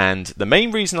 And the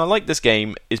main reason I like this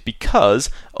game is because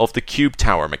of the cube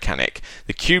tower mechanic.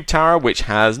 The cube tower, which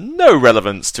has no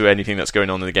relevance to anything that's going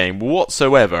on in the game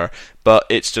whatsoever, but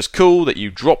it's just cool that you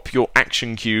drop your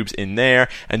action cubes in there,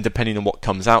 and depending on what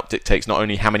comes out dictates not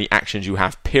only how many actions you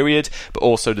have, period, but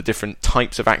also the different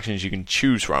types of actions you can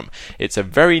choose from. It's a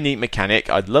very neat mechanic.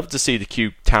 I'd love to see the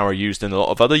cube tower used in a lot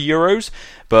of other Euros,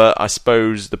 but I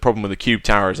suppose the problem with the cube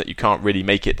tower is that you can't really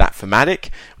make it that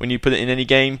thematic when you put it in any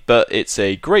game, but it's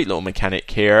a great little mechanic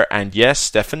here, and yes,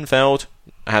 Stefan Feld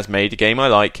has made a game I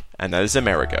like, and that is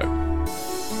Amerigo.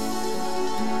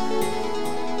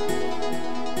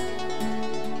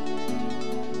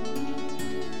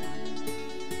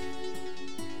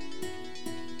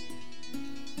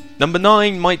 Number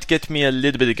 9 might get me a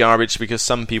little bit of garbage because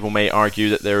some people may argue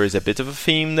that there is a bit of a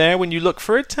theme there when you look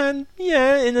for it, and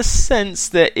yeah, in a sense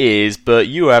there is, but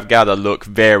you have got to look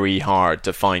very hard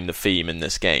to find the theme in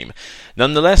this game.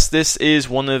 Nonetheless, this is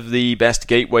one of the best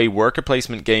gateway worker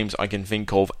placement games I can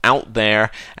think of out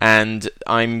there, and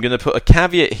I'm going to put a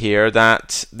caveat here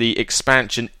that the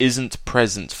expansion isn't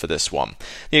present for this one.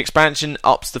 The expansion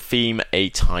ups the theme a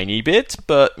tiny bit,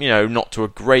 but, you know, not to a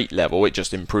great level. It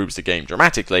just improves the game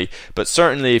dramatically, but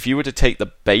certainly if you were to take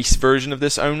the base version of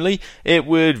this only, it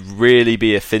would really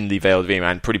be a thinly veiled theme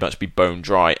and pretty much be bone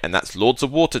dry, and that's Lords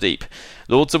of Waterdeep.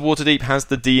 Lords of Waterdeep has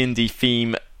the D&D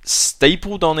theme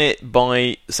stapled on it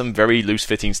by some very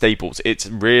loose-fitting staples. It's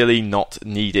really not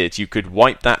needed. You could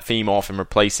wipe that theme off and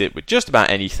replace it with just about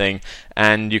anything,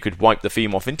 and you could wipe the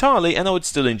theme off entirely, and I would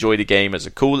still enjoy the game as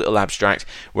a cool little abstract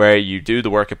where you do the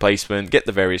worker placement, get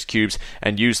the various cubes,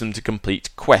 and use them to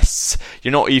complete quests.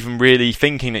 You're not even really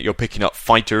thinking that you're picking up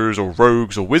fighters or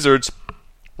rogues or wizards.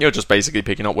 You're just basically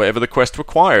picking up whatever the quest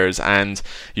requires, and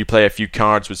you play a few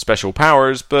cards with special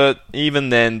powers, but even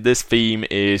then, this theme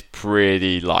is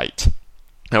pretty light.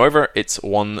 However, it's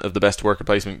one of the best worker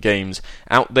placement games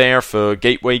out there for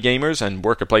gateway gamers, and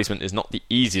worker placement is not the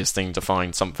easiest thing to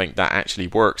find something that actually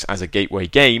works as a gateway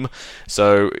game.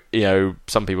 So,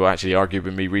 some people actually argued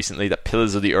with me recently that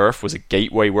Pillars of the Earth was a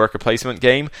gateway worker placement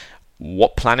game.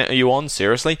 What planet are you on?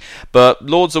 Seriously? But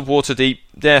Lords of Waterdeep,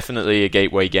 definitely a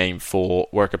gateway game for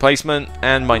worker placement,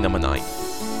 and my number 9.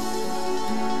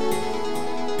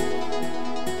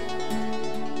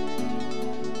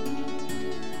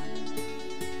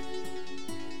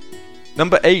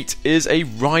 Number 8 is a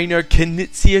Reiner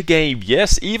Knizia game.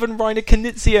 Yes, even Reiner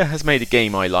Knizia has made a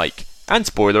game I like. And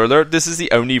spoiler alert, this is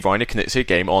the only Reiner Knizia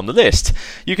game on the list.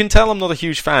 You can tell I'm not a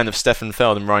huge fan of Stefan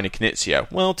Feld and Reiner Knizia.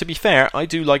 Well, to be fair, I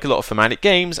do like a lot of thematic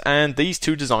games, and these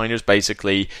two designers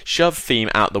basically shove theme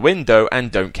out the window and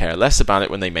don't care less about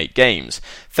it when they make games.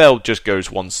 Feld just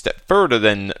goes one step further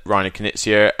than Reiner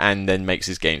Knizia and then makes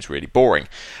his games really boring.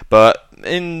 But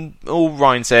in all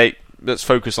Rein's sake, let's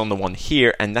focus on the one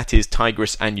here, and that is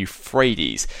Tigris and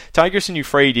Euphrates. Tigris and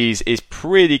Euphrates is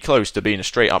pretty close to being a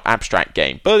straight-up abstract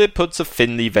game, but it puts a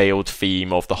thinly veiled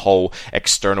theme of the whole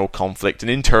external conflict and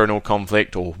internal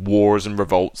conflict, or wars and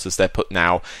revolts as they're put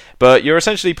now. But you're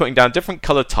essentially putting down different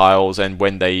colored tiles, and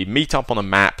when they meet up on a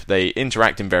map, they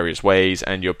interact in various ways,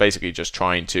 and you're basically just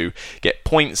trying to get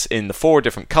points in the 4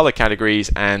 different color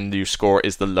categories, and your score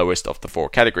is the lowest of the 4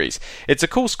 categories. It's a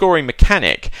cool scoring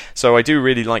mechanic, so I do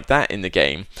really like that in the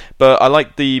game, but I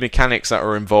like the mechanics that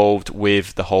are involved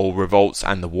with the whole revolts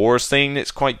and the wars thing.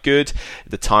 It's quite good.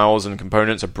 The tiles and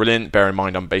components are brilliant. Bear in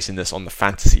mind I'm basing this on the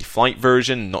Fantasy Flight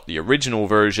version, not the original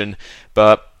version,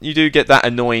 but you do get that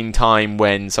annoying time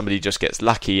when somebody just gets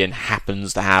lucky and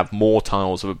happens to have more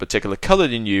tiles of a particular colour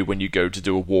than you when you go to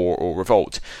do a war or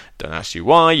revolt. Don't ask you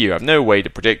why, you have no way to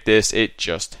predict this, it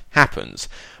just happens.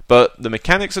 But the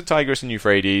mechanics of Tigris and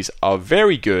Euphrates are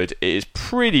very good. It is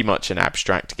pretty much an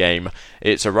abstract game.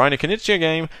 It's a Reiner Knizia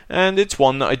game, and it's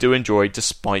one that I do enjoy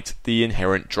despite the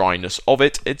inherent dryness of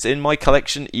it. It's in my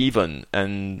collection even.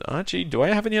 And actually, do I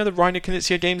have any other Reiner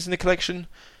Knizia games in the collection?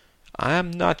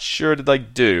 I'm not sure that I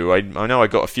do. I know I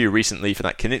got a few recently for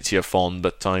that Knizia font,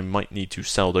 but I might need to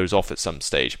sell those off at some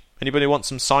stage. Anybody want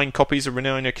some signed copies of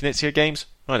Reiner Knizia games?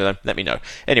 I don't know, let me know.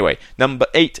 Anyway, number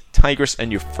 8, Tigris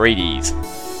and Euphrates.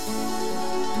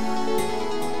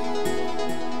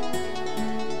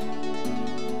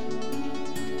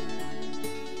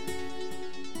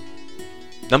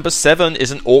 Number 7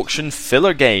 is an auction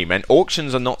filler game, and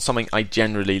auctions are not something I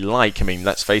generally like. I mean,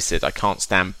 let's face it, I can't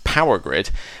stand Power Grid,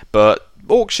 but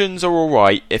auctions are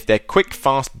alright if they're quick,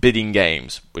 fast bidding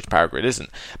games, which Power Grid isn't.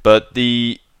 But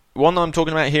the one I'm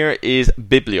talking about here is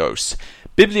Biblios.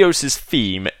 Biblios'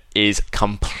 theme is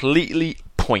completely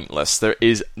pointless. There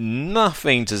is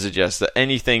nothing to suggest that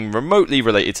anything remotely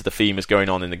related to the theme is going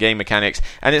on in the game mechanics,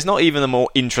 and it's not even a more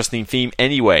interesting theme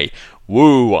anyway.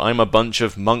 Woo, I'm a bunch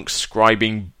of monks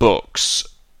scribing books.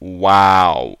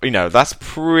 Wow. That's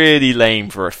pretty lame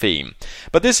for a theme.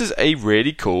 But this is a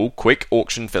really cool, quick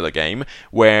auction filler game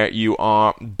where you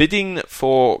are bidding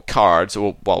for cards,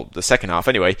 or, well, the second half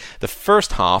anyway. The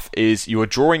first half is you are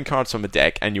drawing cards from a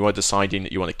deck and you are deciding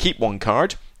that you want to keep one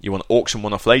card, you want to auction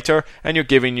one off later, and you're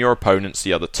giving your opponents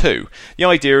the other 2. The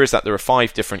idea is that there are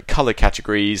 5 different colour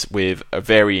categories with a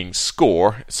varying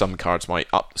score. Some cards might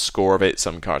up the score of it,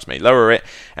 some cards may lower it,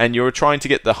 and you're trying to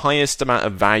get the highest amount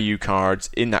of value cards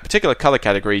in that particular colour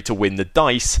category to win the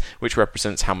dice, which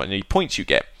represents how many points you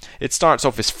get. It starts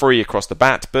off as free across the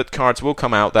bat, but cards will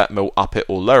come out that will up it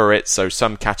or lower it, so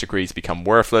some categories become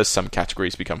worthless, some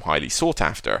categories become highly sought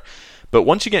after. But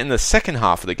once you get in the second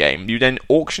half of the game, you then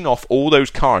auction off all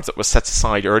those cards that were set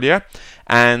aside earlier,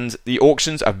 and the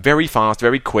auctions are very fast,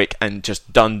 very quick, and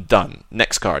just done.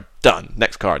 Next card, done.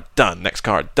 Next card, done. Next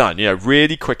card, done.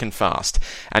 Really quick and fast.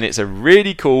 And it's a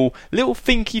really cool little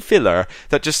thinky filler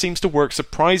that just seems to work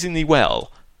surprisingly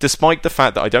well, despite the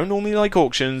fact that I don't normally like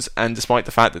auctions, and despite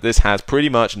the fact that this has pretty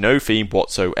much no theme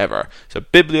whatsoever. So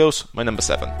Biblios, my number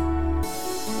 7.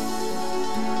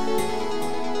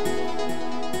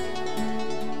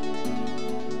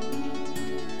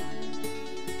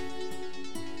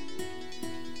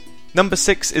 Number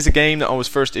 6 is a game that I was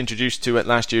first introduced to at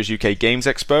last year's UK Games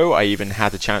Expo. I even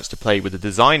had a chance to play with the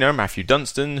designer, Matthew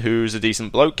Dunstan, who's a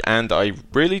decent bloke, and I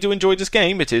really do enjoy this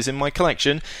game. It is in my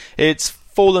collection. It's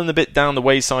fallen a bit down the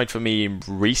wayside for me in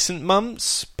recent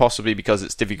months, possibly because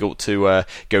it's difficult to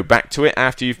go back to it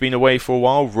after you've been away for a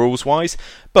while, rules-wise,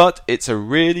 but it's a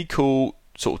really cool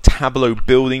sort of tableau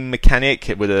building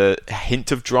mechanic with a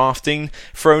hint of drafting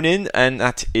thrown in, and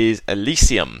that is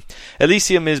Elysium.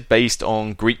 Elysium is based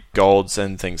on Greek gods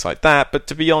and things like that, but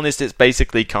to be honest, it's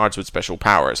basically cards with special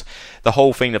powers. The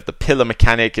whole thing of the pillar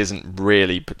mechanic isn't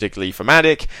really particularly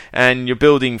thematic, and you're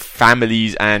building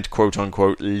families and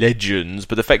quote-unquote legends,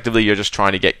 but effectively you're just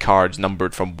trying to get cards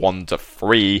numbered from 1 to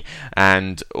 3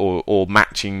 and or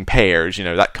matching pairs,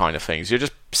 that kind of thing. So you're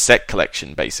just set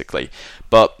collection basically,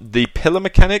 but the pillar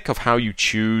mechanic of how you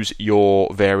choose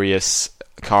your various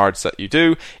cards that you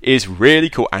do is really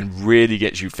cool and really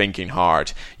gets you thinking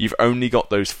hard. You've only got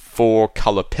those 4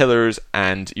 color pillars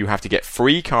and you have to get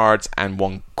 3 cards and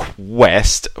 1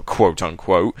 quest, quote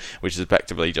unquote, which is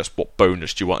effectively just what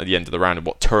bonus do you want at the end of the round and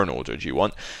what turn order do you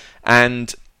want.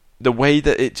 And the way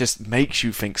that it just makes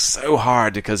you think so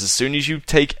hard, because as soon as you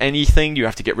take anything, you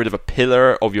have to get rid of a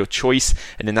pillar of your choice,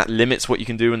 and then that limits what you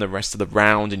can do in the rest of the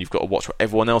round, and you've got to watch what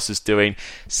everyone else is doing.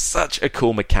 Such a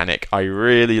cool mechanic. I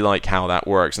really like how that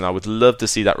works, and I would love to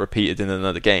see that repeated in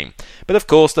another game. But of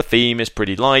course, the theme is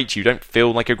pretty light. You don't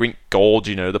feel like a Greek god,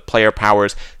 the player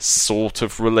powers sort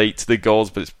of relate to the gods,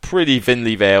 but it's pretty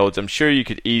thinly veiled. I'm sure you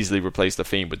could easily replace the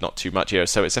theme with not too much here,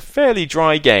 so it's a fairly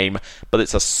dry game, but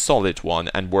it's a solid one,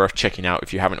 and worth checking out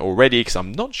if you haven't already, because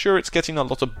I'm not sure it's getting a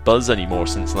lot of buzz anymore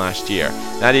since last year.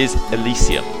 That is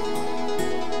Elysium.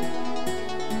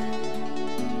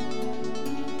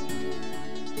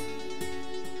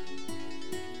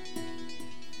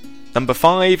 Number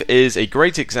 5 is a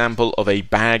great example of a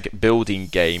bag building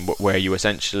game where you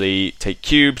essentially take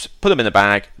cubes, put them in a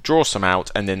bag, draw some out,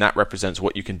 and then that represents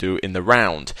what you can do in the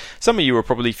round. Some of you are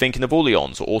probably thinking of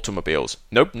Orleans or Automobiles.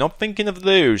 Nope, not thinking of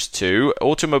those two.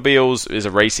 Automobiles is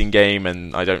a racing game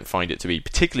and I don't find it to be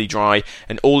particularly dry,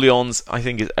 and Orleans I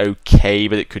think is okay,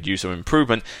 but it could use some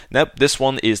improvement. Nope, this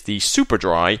one is the super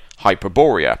dry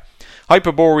Hyperborea.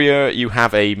 Hyperborea, you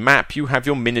have a map, you have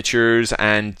your miniatures,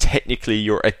 and technically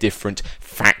you're a different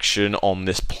faction on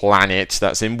this planet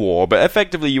that's in war, but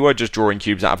effectively you are just drawing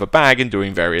cubes out of a bag and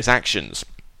doing various actions.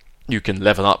 You can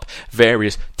level up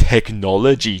various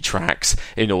technology tracks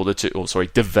in order to,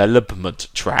 development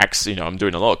tracks. I'm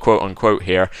doing a lot of quote-unquote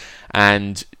here,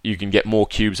 and you can get more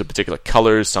cubes of particular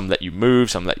colors. Some let you move,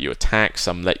 some let you attack,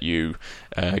 some let you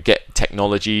get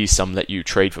technology, some let you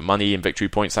trade for money and victory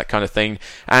points, that kind of thing.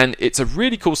 And it's a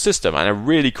really cool system and a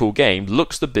really cool game.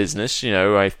 Looks the business.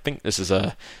 I think this is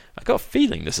I got a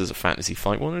feeling this is a Fantasy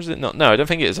Flight one, or is it not? No, I don't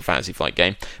think it is a Fantasy Flight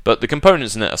game. But the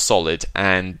components in it are solid,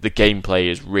 and the gameplay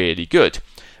is really good.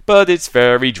 But it's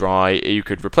very dry. You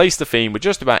could replace the theme with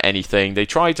just about anything. They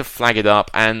tried to flag it up,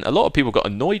 and a lot of people got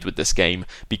annoyed with this game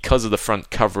because of the front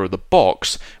cover of the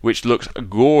box, which looks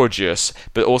gorgeous,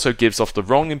 but also gives off the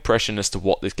wrong impression as to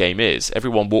what this game is.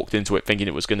 Everyone walked into it thinking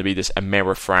it was going to be this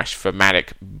Amerithrash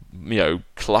thematic,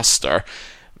 cluster.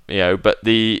 But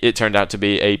it turned out to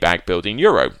be a bag building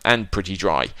Euro, and pretty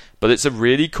dry. But it's a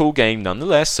really cool game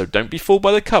nonetheless, so don't be fooled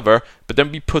by the cover, but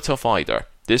don't be put off either.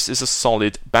 This is a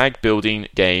solid bag building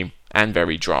game and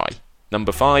very dry.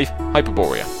 Number 5,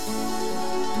 Hyperborea.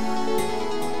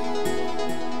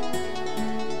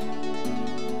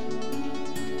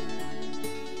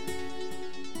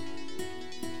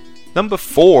 Number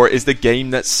 4 is the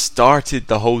game that started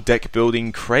the whole deck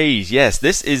building craze. Yes,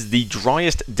 this is the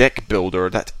driest deck builder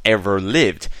that ever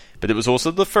lived. But it was also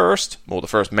the first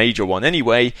major one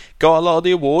anyway, got a lot of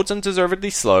the awards and deservedly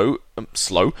so,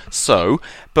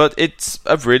 but it's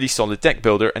a really solid deck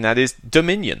builder, and that is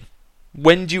Dominion.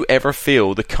 When do you ever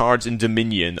feel the cards in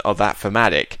Dominion are that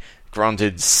thematic?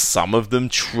 Granted, some of them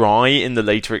try in the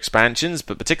later expansions,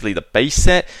 but particularly the base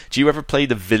set. Do you ever play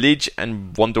the Village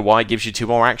and wonder why it gives you 2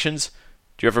 more actions?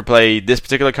 Do you ever play this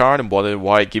particular card and wonder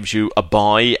why it gives you a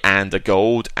buy and a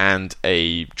gold and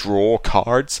a draw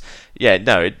cards? Yeah,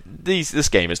 no, this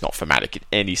game is not thematic in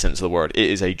any sense of the word.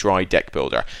 It is a dry deck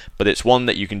builder, but it's one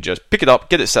that you can just pick it up,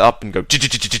 get it set up, and go,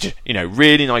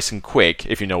 really nice and quick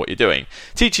if you know what you're doing.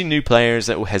 Teaching new players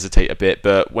that will hesitate a bit,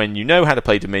 but when you know how to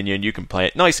play Dominion, you can play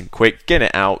it nice and quick, get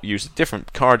it out, use a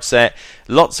different card set,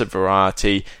 lots of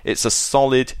variety. It's a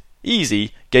solid,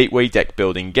 easy gateway deck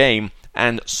building game,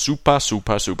 and super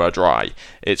dry.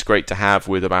 It's great to have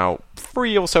with about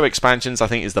 3 or so expansions, I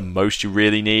think is the most you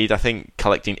really need. I think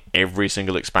collecting every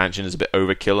single expansion is a bit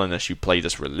overkill unless you play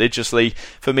this religiously.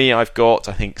 For me, I've got,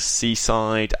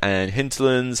 Seaside and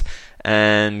Hinterlands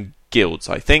and guilds,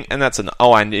 I think, and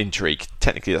and intrigue.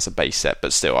 Technically that's a base set,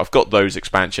 but still, I've got those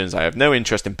expansions. I have no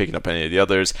interest in picking up any of the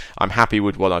others. I'm happy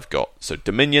with what I've got. So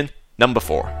Dominion, number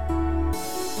 4.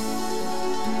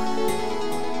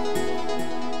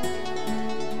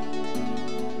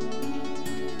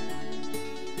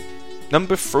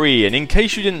 Number 3, and in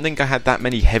case you didn't think I had that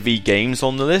many heavy games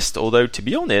on the list, although to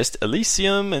be honest,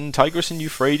 Elysium and Tigris and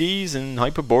Euphrates and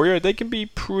Hyperborea, they can be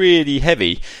pretty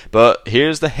heavy, but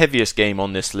here's the heaviest game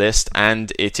on this list,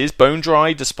 and it is bone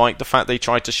dry despite the fact they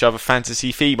tried to shove a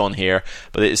fantasy theme on here,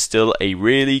 but it is still a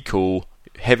really cool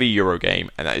heavy Euro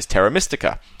game, and that is Terra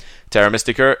Mystica. Terra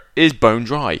Mystica is bone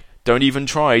dry. Don't even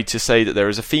try to say that there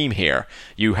is a theme here.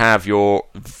 You have your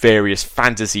various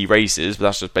fantasy races, but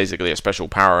that's just basically a special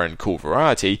power and cool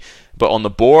variety. But on the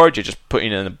board, you're just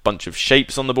putting in a bunch of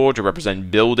shapes on the board to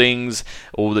represent buildings.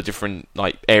 All the different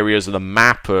areas of the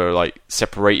map are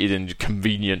separated into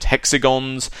convenient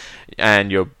hexagons,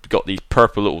 and you've got these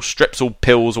purple little strepsil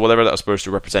pills or whatever that are supposed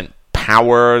to represent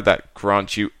power that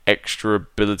grant you extra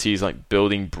abilities like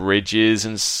building bridges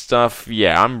and stuff.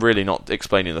 Yeah, I'm really not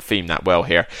explaining the theme that well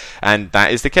here, and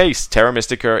that is the case. Terra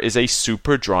Mystica is a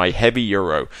super dry heavy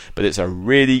Euro, but it's a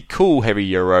really cool heavy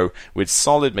Euro with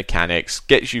solid mechanics,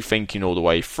 gets you thinking all the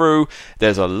way through.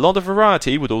 There's a lot of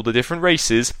variety with all the different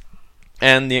races,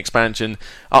 and the expansion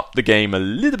upped the game a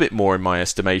little bit more in my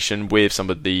estimation with some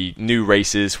of the new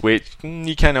races, which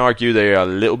you can argue they are a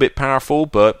little bit powerful,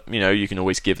 but you can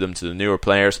always give them to the newer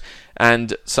players,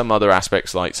 and some other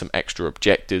aspects like some extra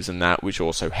objectives and that, which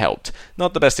also helped.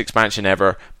 Not the best expansion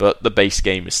ever, but the base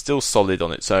game is still solid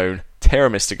on its own. Terra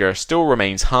Mystica still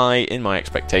remains high in my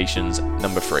expectations,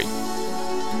 number 3.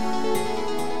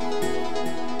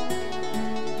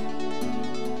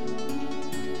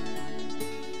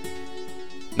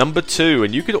 Number 2,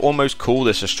 and you could almost call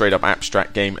this a straight up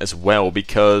abstract game as well,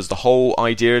 because the whole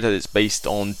idea that it's based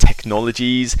on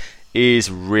technologies is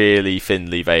really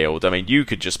thinly veiled. I mean, you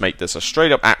could just make this a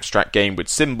straight up abstract game with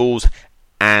symbols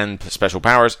and special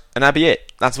powers, and that'd be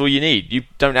it. That's all you need. You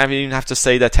don't even have to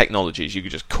say they're technologies. You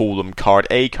could just call them card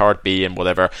A, card B, and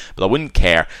whatever, but I wouldn't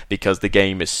care, because the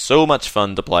game is so much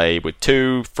fun to play with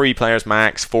 2, 3 players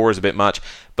max. 4 is a bit much,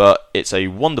 but it's a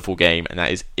wonderful game, and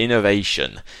that is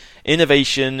Innovation.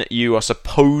 Innovation, you are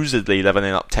supposedly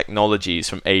leveling up technologies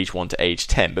from age 1 to age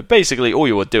 10, but basically all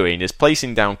you are doing is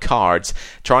placing down cards,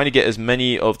 trying to get as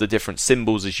many of the different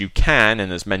symbols as you can,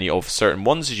 and as many of certain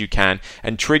ones as you can,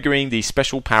 and triggering these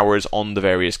special powers on the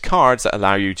various cards that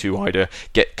allow you to either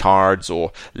get cards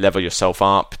or level yourself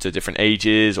up to different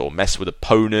ages, or mess with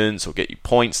opponents, or get you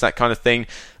points, that kind of thing.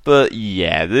 But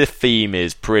yeah, the theme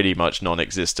is pretty much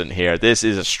non-existent here. This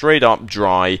is a straight up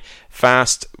dry,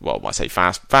 fast, well, I say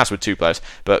fast with 2 players,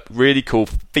 but really cool,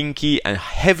 thinky and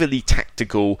heavily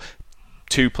tactical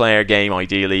 2-player game,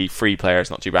 ideally. 3 players,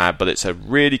 not too bad, but it's a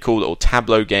really cool little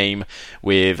tableau game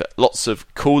with lots of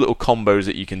cool little combos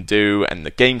that you can do, and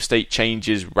the game state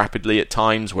changes rapidly at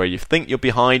times where you think you're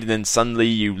behind and then suddenly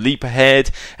you leap ahead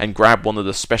and grab one of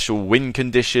the special win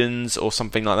conditions or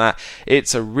something like that.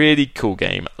 It's a really cool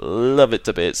game. Love it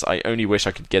to bits. I only wish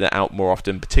I could get it out more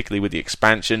often, particularly with the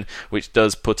expansion, which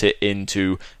does put it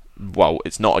into, well,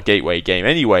 it's not a gateway game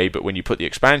anyway, but when you put the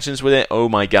expansions with it, oh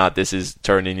my god, this is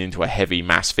turning into a heavy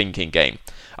mass thinking game.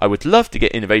 I would love to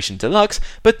get Innovation Deluxe,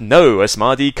 but no,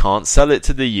 Asmodee can't sell it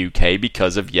to the UK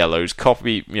because of Yellow's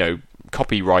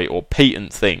copyright or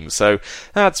patent thing. So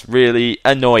that's really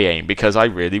annoying, because I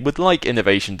really would like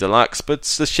Innovation Deluxe, but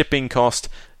the shipping cost,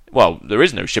 well, there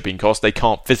is no shipping cost. They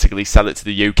can't physically sell it to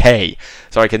the UK,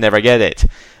 so I can never get it.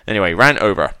 Anyway, rant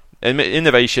over.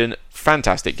 Innovation,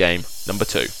 fantastic game, number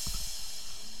 2.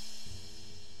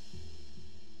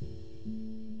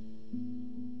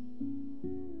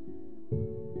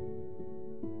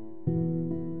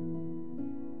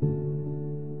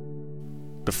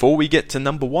 Before we get to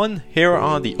number 1, here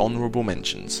are the honourable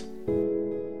mentions.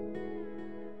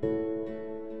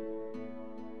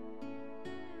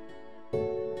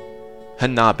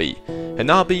 Hanabi.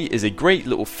 Hanabi is a great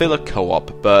little filler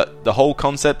co-op, but the whole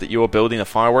concept that you're building a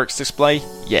fireworks display,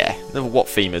 yeah, what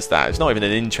theme is that? It's not even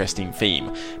an interesting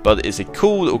theme, but it's a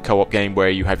cool little co-op game where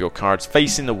you have your cards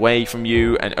facing away from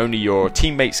you and only your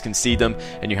teammates can see them,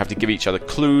 and you have to give each other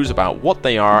clues about what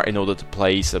they are in order to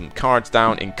play some cards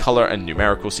down in colour and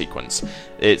numerical sequence.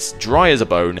 It's dry as a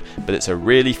bone, but it's a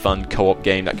really fun co-op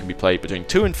game that can be played between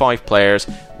 2 and 5 players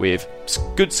with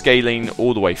good scaling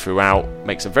all the way throughout.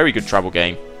 Makes a very good travel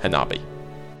game. Hanabi.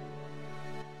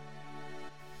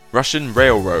 Russian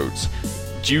Railroads.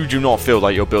 you do not feel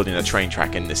like you're building a train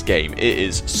track in this game. It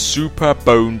is super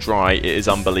bone dry. It is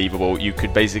unbelievable. You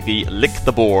could basically lick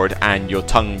the board and your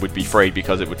tongue would be frayed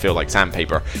because it would feel like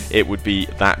sandpaper. It would be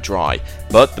that dry.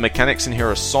 But the mechanics in here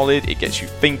are solid, it gets you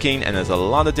thinking, and there's a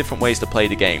lot of different ways to play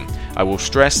the game. I will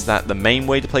stress that the main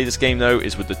way to play this game though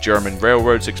is with the German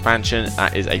Railroads expansion.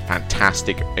 That is a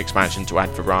fantastic expansion to add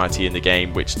variety in the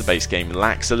game, which the base game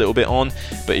lacks a little bit on.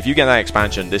 But if you get that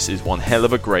expansion, this is one hell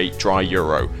of a great dry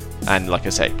Euro. And like I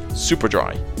say, super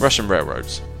dry. Russian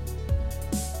Railroads.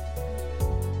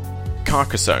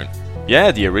 Carcassonne.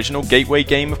 Yeah, the original gateway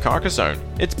game of Carcassonne.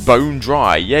 It's bone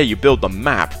dry. Yeah, you build the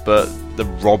map, but the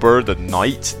robber, the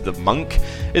knight, the monk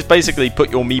is basically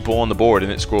put your meeple on the board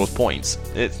and it scores points.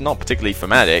 It's not particularly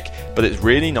thematic, but it's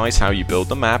really nice how you build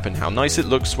the map and how nice it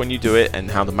looks when you do it, and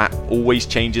how the map always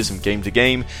changes from game to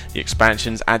game. The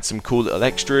expansions add some cool little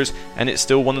extras, and it's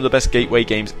still one of the best gateway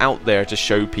games out there to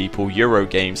show people Euro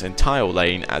games and tile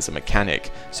laying as a mechanic.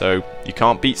 So you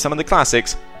can't beat some of the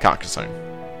classics. Carcassonne.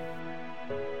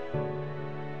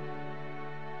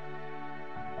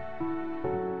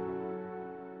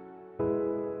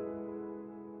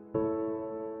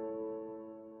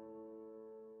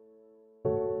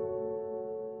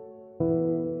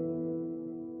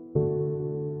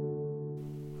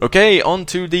 Okay, on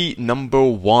to the number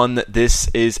one. This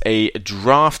is a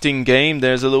drafting game.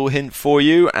 There's a little hint for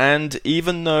you, and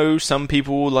even though some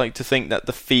people like to think that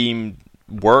the theme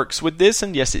works with this,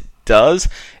 and yes it does,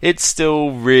 it's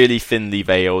still really thinly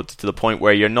veiled to the point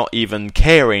where you're not even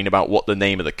caring about what the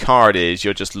name of the card is.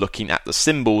 You're just looking at the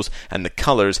symbols and the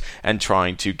colours and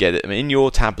trying to get it in your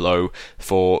tableau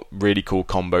for really cool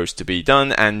combos to be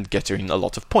done and getting a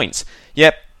lot of points.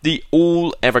 Yep, the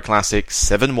all ever classic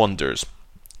Seven Wonders.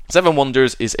 Seven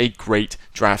Wonders is a great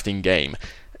drafting game.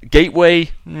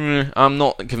 Gateway, I'm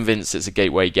not convinced it's a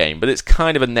gateway game, but it's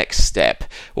kind of a next step.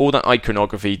 All that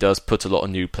iconography does put a lot of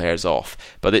new players off,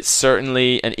 but it's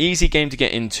certainly an easy game to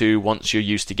get into once you're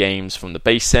used to games from the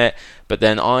base set. But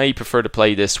then I prefer to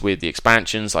play this with the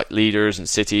expansions like Leaders and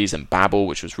Cities and Babel,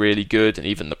 which was really good, and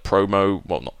even the promo,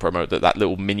 well not promo, that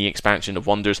little mini expansion of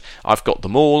Wonders. I've got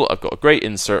them all. I've got a great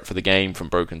insert for the game from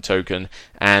Broken Token,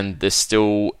 and this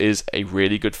still is a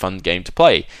really good fun game to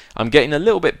play. I'm getting a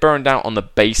little bit burned out on the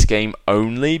base game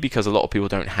only because a lot of people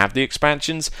don't have the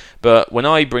expansions, but when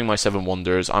I bring my Seven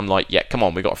Wonders, I'm like, yeah, come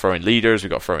on, we got to throw in Leaders, we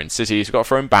got to throw in Cities, we got to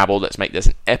throw in Babel. Let's make this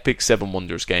an epic Seven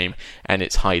Wonders game, and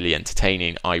it's highly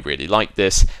entertaining. I really like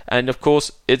this, and of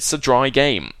course it's a dry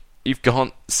game. You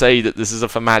can't say that this is a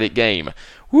thematic game.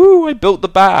 Woo, I built the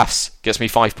baths, gets me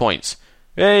 5 points.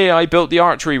 Hey, I built the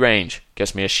archery range,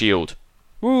 gets me a shield.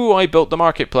 Woo, I built the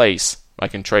marketplace, I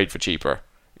can trade for cheaper.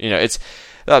 You know,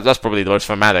 that's probably the most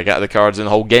thematic out of the cards in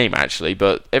the whole game actually,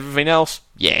 but everything else,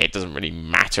 yeah, it doesn't really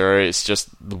matter. It's just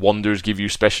the Wonders give you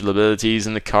special abilities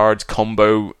and the cards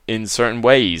combo in certain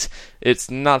ways.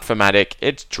 It's not thematic,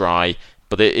 it's dry,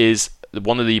 but it is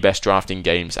one of the best drafting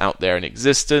games out there in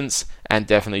existence, and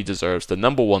definitely deserves the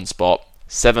number one spot.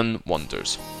 Seven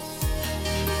Wonders.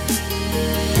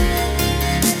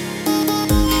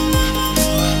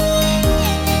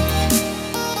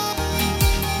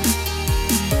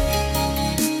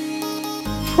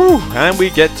 And we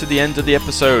get to the end of the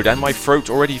episode, and my throat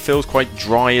already feels quite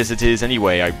dry as it is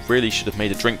anyway. I really should have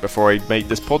made a drink before I made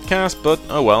this podcast, but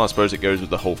oh well, I suppose it goes with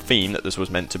the whole theme that this was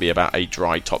meant to be about a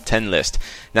dry top 10 list.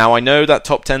 Now I know that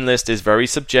top 10 list is very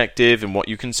subjective in what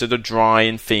you consider dry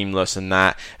and themeless and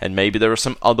that, and maybe there are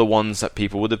some other ones that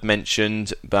people would have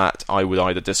mentioned that I would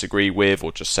either disagree with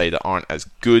or just say that aren't as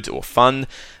good or fun,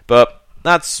 but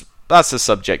that's a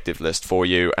subjective list for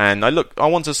you, and I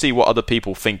want to see what other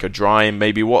people think are dry and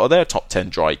maybe what are their top 10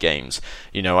 dry games.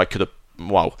 You know, I can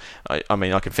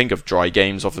think of dry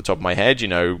games off the top of my head. You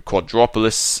know,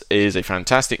 Quadropolis is a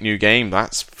fantastic new game.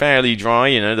 That's fairly dry,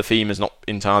 you know, the theme is not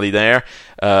entirely there.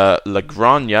 La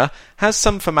Granja has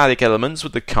some thematic elements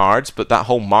with the cards, but that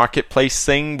whole marketplace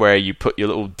thing where you put your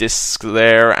little disc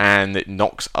there and it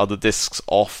knocks other discs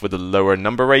off with a lower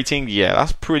number rating, yeah,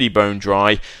 that's pretty bone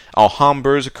dry.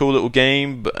 Alhambra is a cool little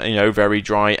game, but, you know, very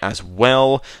dry as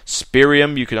well.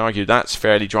 Spirium, you could argue that's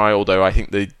fairly dry, although I think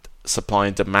the supply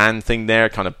and demand thing there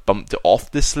kind of bumped it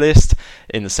off this list,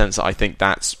 in the sense that I think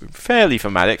that's fairly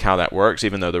thematic how that works,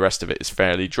 even though the rest of it is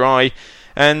fairly dry.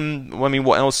 And I mean,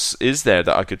 what else is there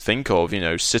that I could think of? You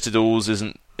know, Citadels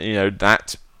isn't, you know,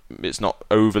 that it's not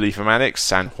overly thematic.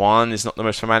 San Juan is not the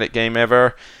most thematic game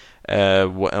ever.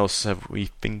 What else have we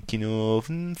thinking of?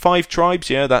 Five Tribes,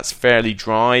 yeah, that's fairly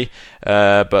dry,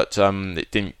 but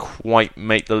it didn't quite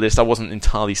make the list. I wasn't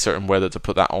entirely certain whether to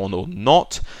put that on or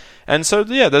not. And so,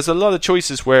 yeah, there's a lot of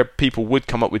choices where people would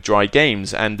come up with dry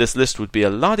games, and this list would be a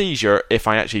lot easier if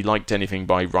I actually liked anything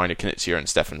by Reiner Knizia and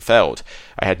Stefan Feld.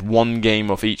 I had one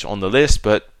game of each on the list,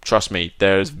 but trust me,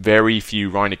 there's very few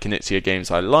Reiner Knizia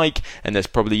games I like, and there's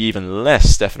probably even less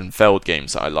Stefan Feld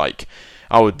games that I like.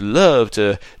 I would love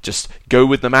to just go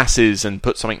with the masses and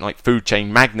put something like Food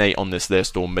Chain Magnate on this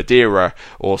list, or Madeira,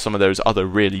 or some of those other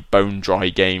really bone-dry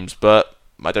games, but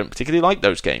I don't particularly like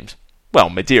those games. Well,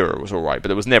 Madeira was alright,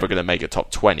 but it was never going to make a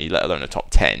top 20, let alone a top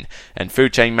 10. And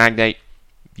Food Chain Magnate,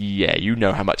 yeah, you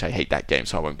know how much I hate that game,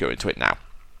 so I won't go into it now.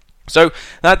 So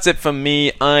that's it for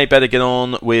me. I better get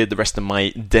on with the rest of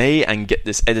my day and get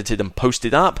this edited and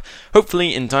posted up,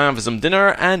 hopefully in time for some dinner,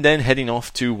 and then heading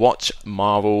off to watch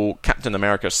Marvel Captain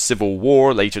America Civil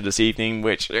War later this evening,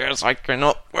 which, yes, I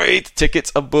cannot wait.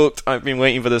 Tickets are booked. I've been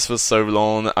waiting for this for so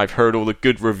long. I've heard all the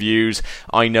good reviews.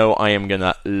 I know I am going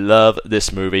to love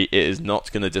this movie. It is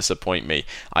not going to disappoint me.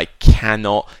 I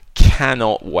cannot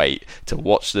wait to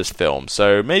watch this film.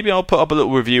 So maybe I'll put up a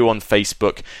little review on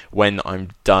Facebook when I'm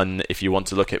done. If you want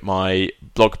to look at my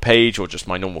blog page or just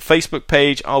my normal Facebook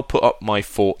page, I'll put up my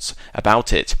thoughts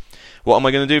about it. What am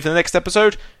I going to do for the next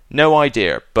episode? No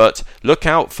idea, but look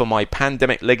out for my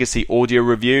Pandemic Legacy audio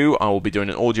review. I will be doing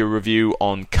an audio review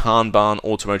on Kanban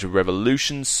Automotive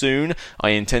Revolution soon.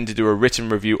 I intend to do a written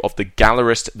review of The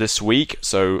Gallerist this week,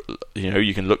 so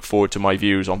you can look forward to my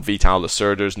views on Vital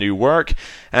Lacerda's new work.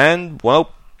 And,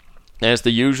 well, there's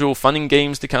the usual fun and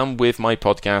games to come with my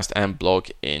podcast and blog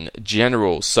in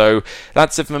general. So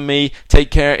that's it from me.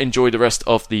 Take care. Enjoy the rest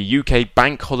of the UK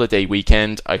bank holiday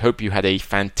weekend. I hope you had a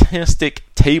fantastic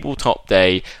tabletop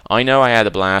day. I know I had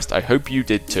a blast. I hope you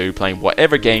did too, playing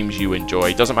whatever games you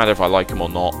enjoy. Doesn't matter if I like them or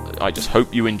not. I just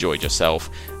hope you enjoyed yourself.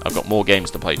 I've got more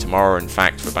games to play tomorrow, in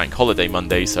fact, for Bank Holiday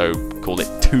Monday, so call it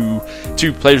two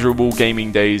pleasurable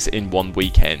gaming days in one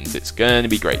weekend. It's going to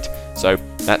be great. So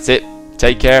that's it.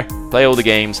 Take care, play all the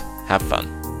games, have fun.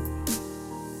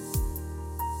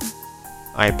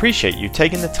 I appreciate you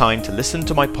taking the time to listen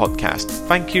to my podcast.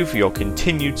 Thank you for your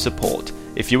continued support.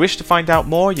 If you wish to find out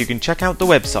more, you can check out the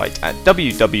website at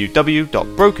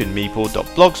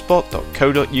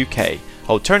www.brokenmeeple.blogspot.co.uk.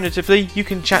 Alternatively, you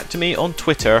can chat to me on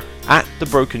Twitter at The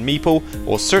Broken Meeple,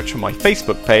 or search for my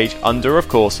Facebook page under, of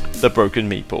course, The Broken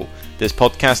Meeple. This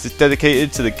podcast is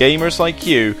dedicated to the gamers like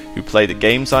you who play the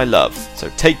games I love.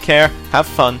 So take care, have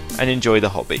fun, and enjoy the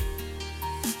hobby.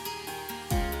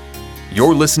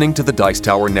 You're listening to the Dice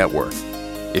Tower Network.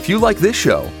 If you like this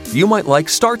show, you might like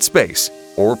Start Space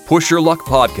or Push Your Luck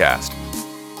podcast.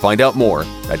 Find out more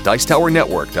at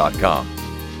dicetowernetwork.com.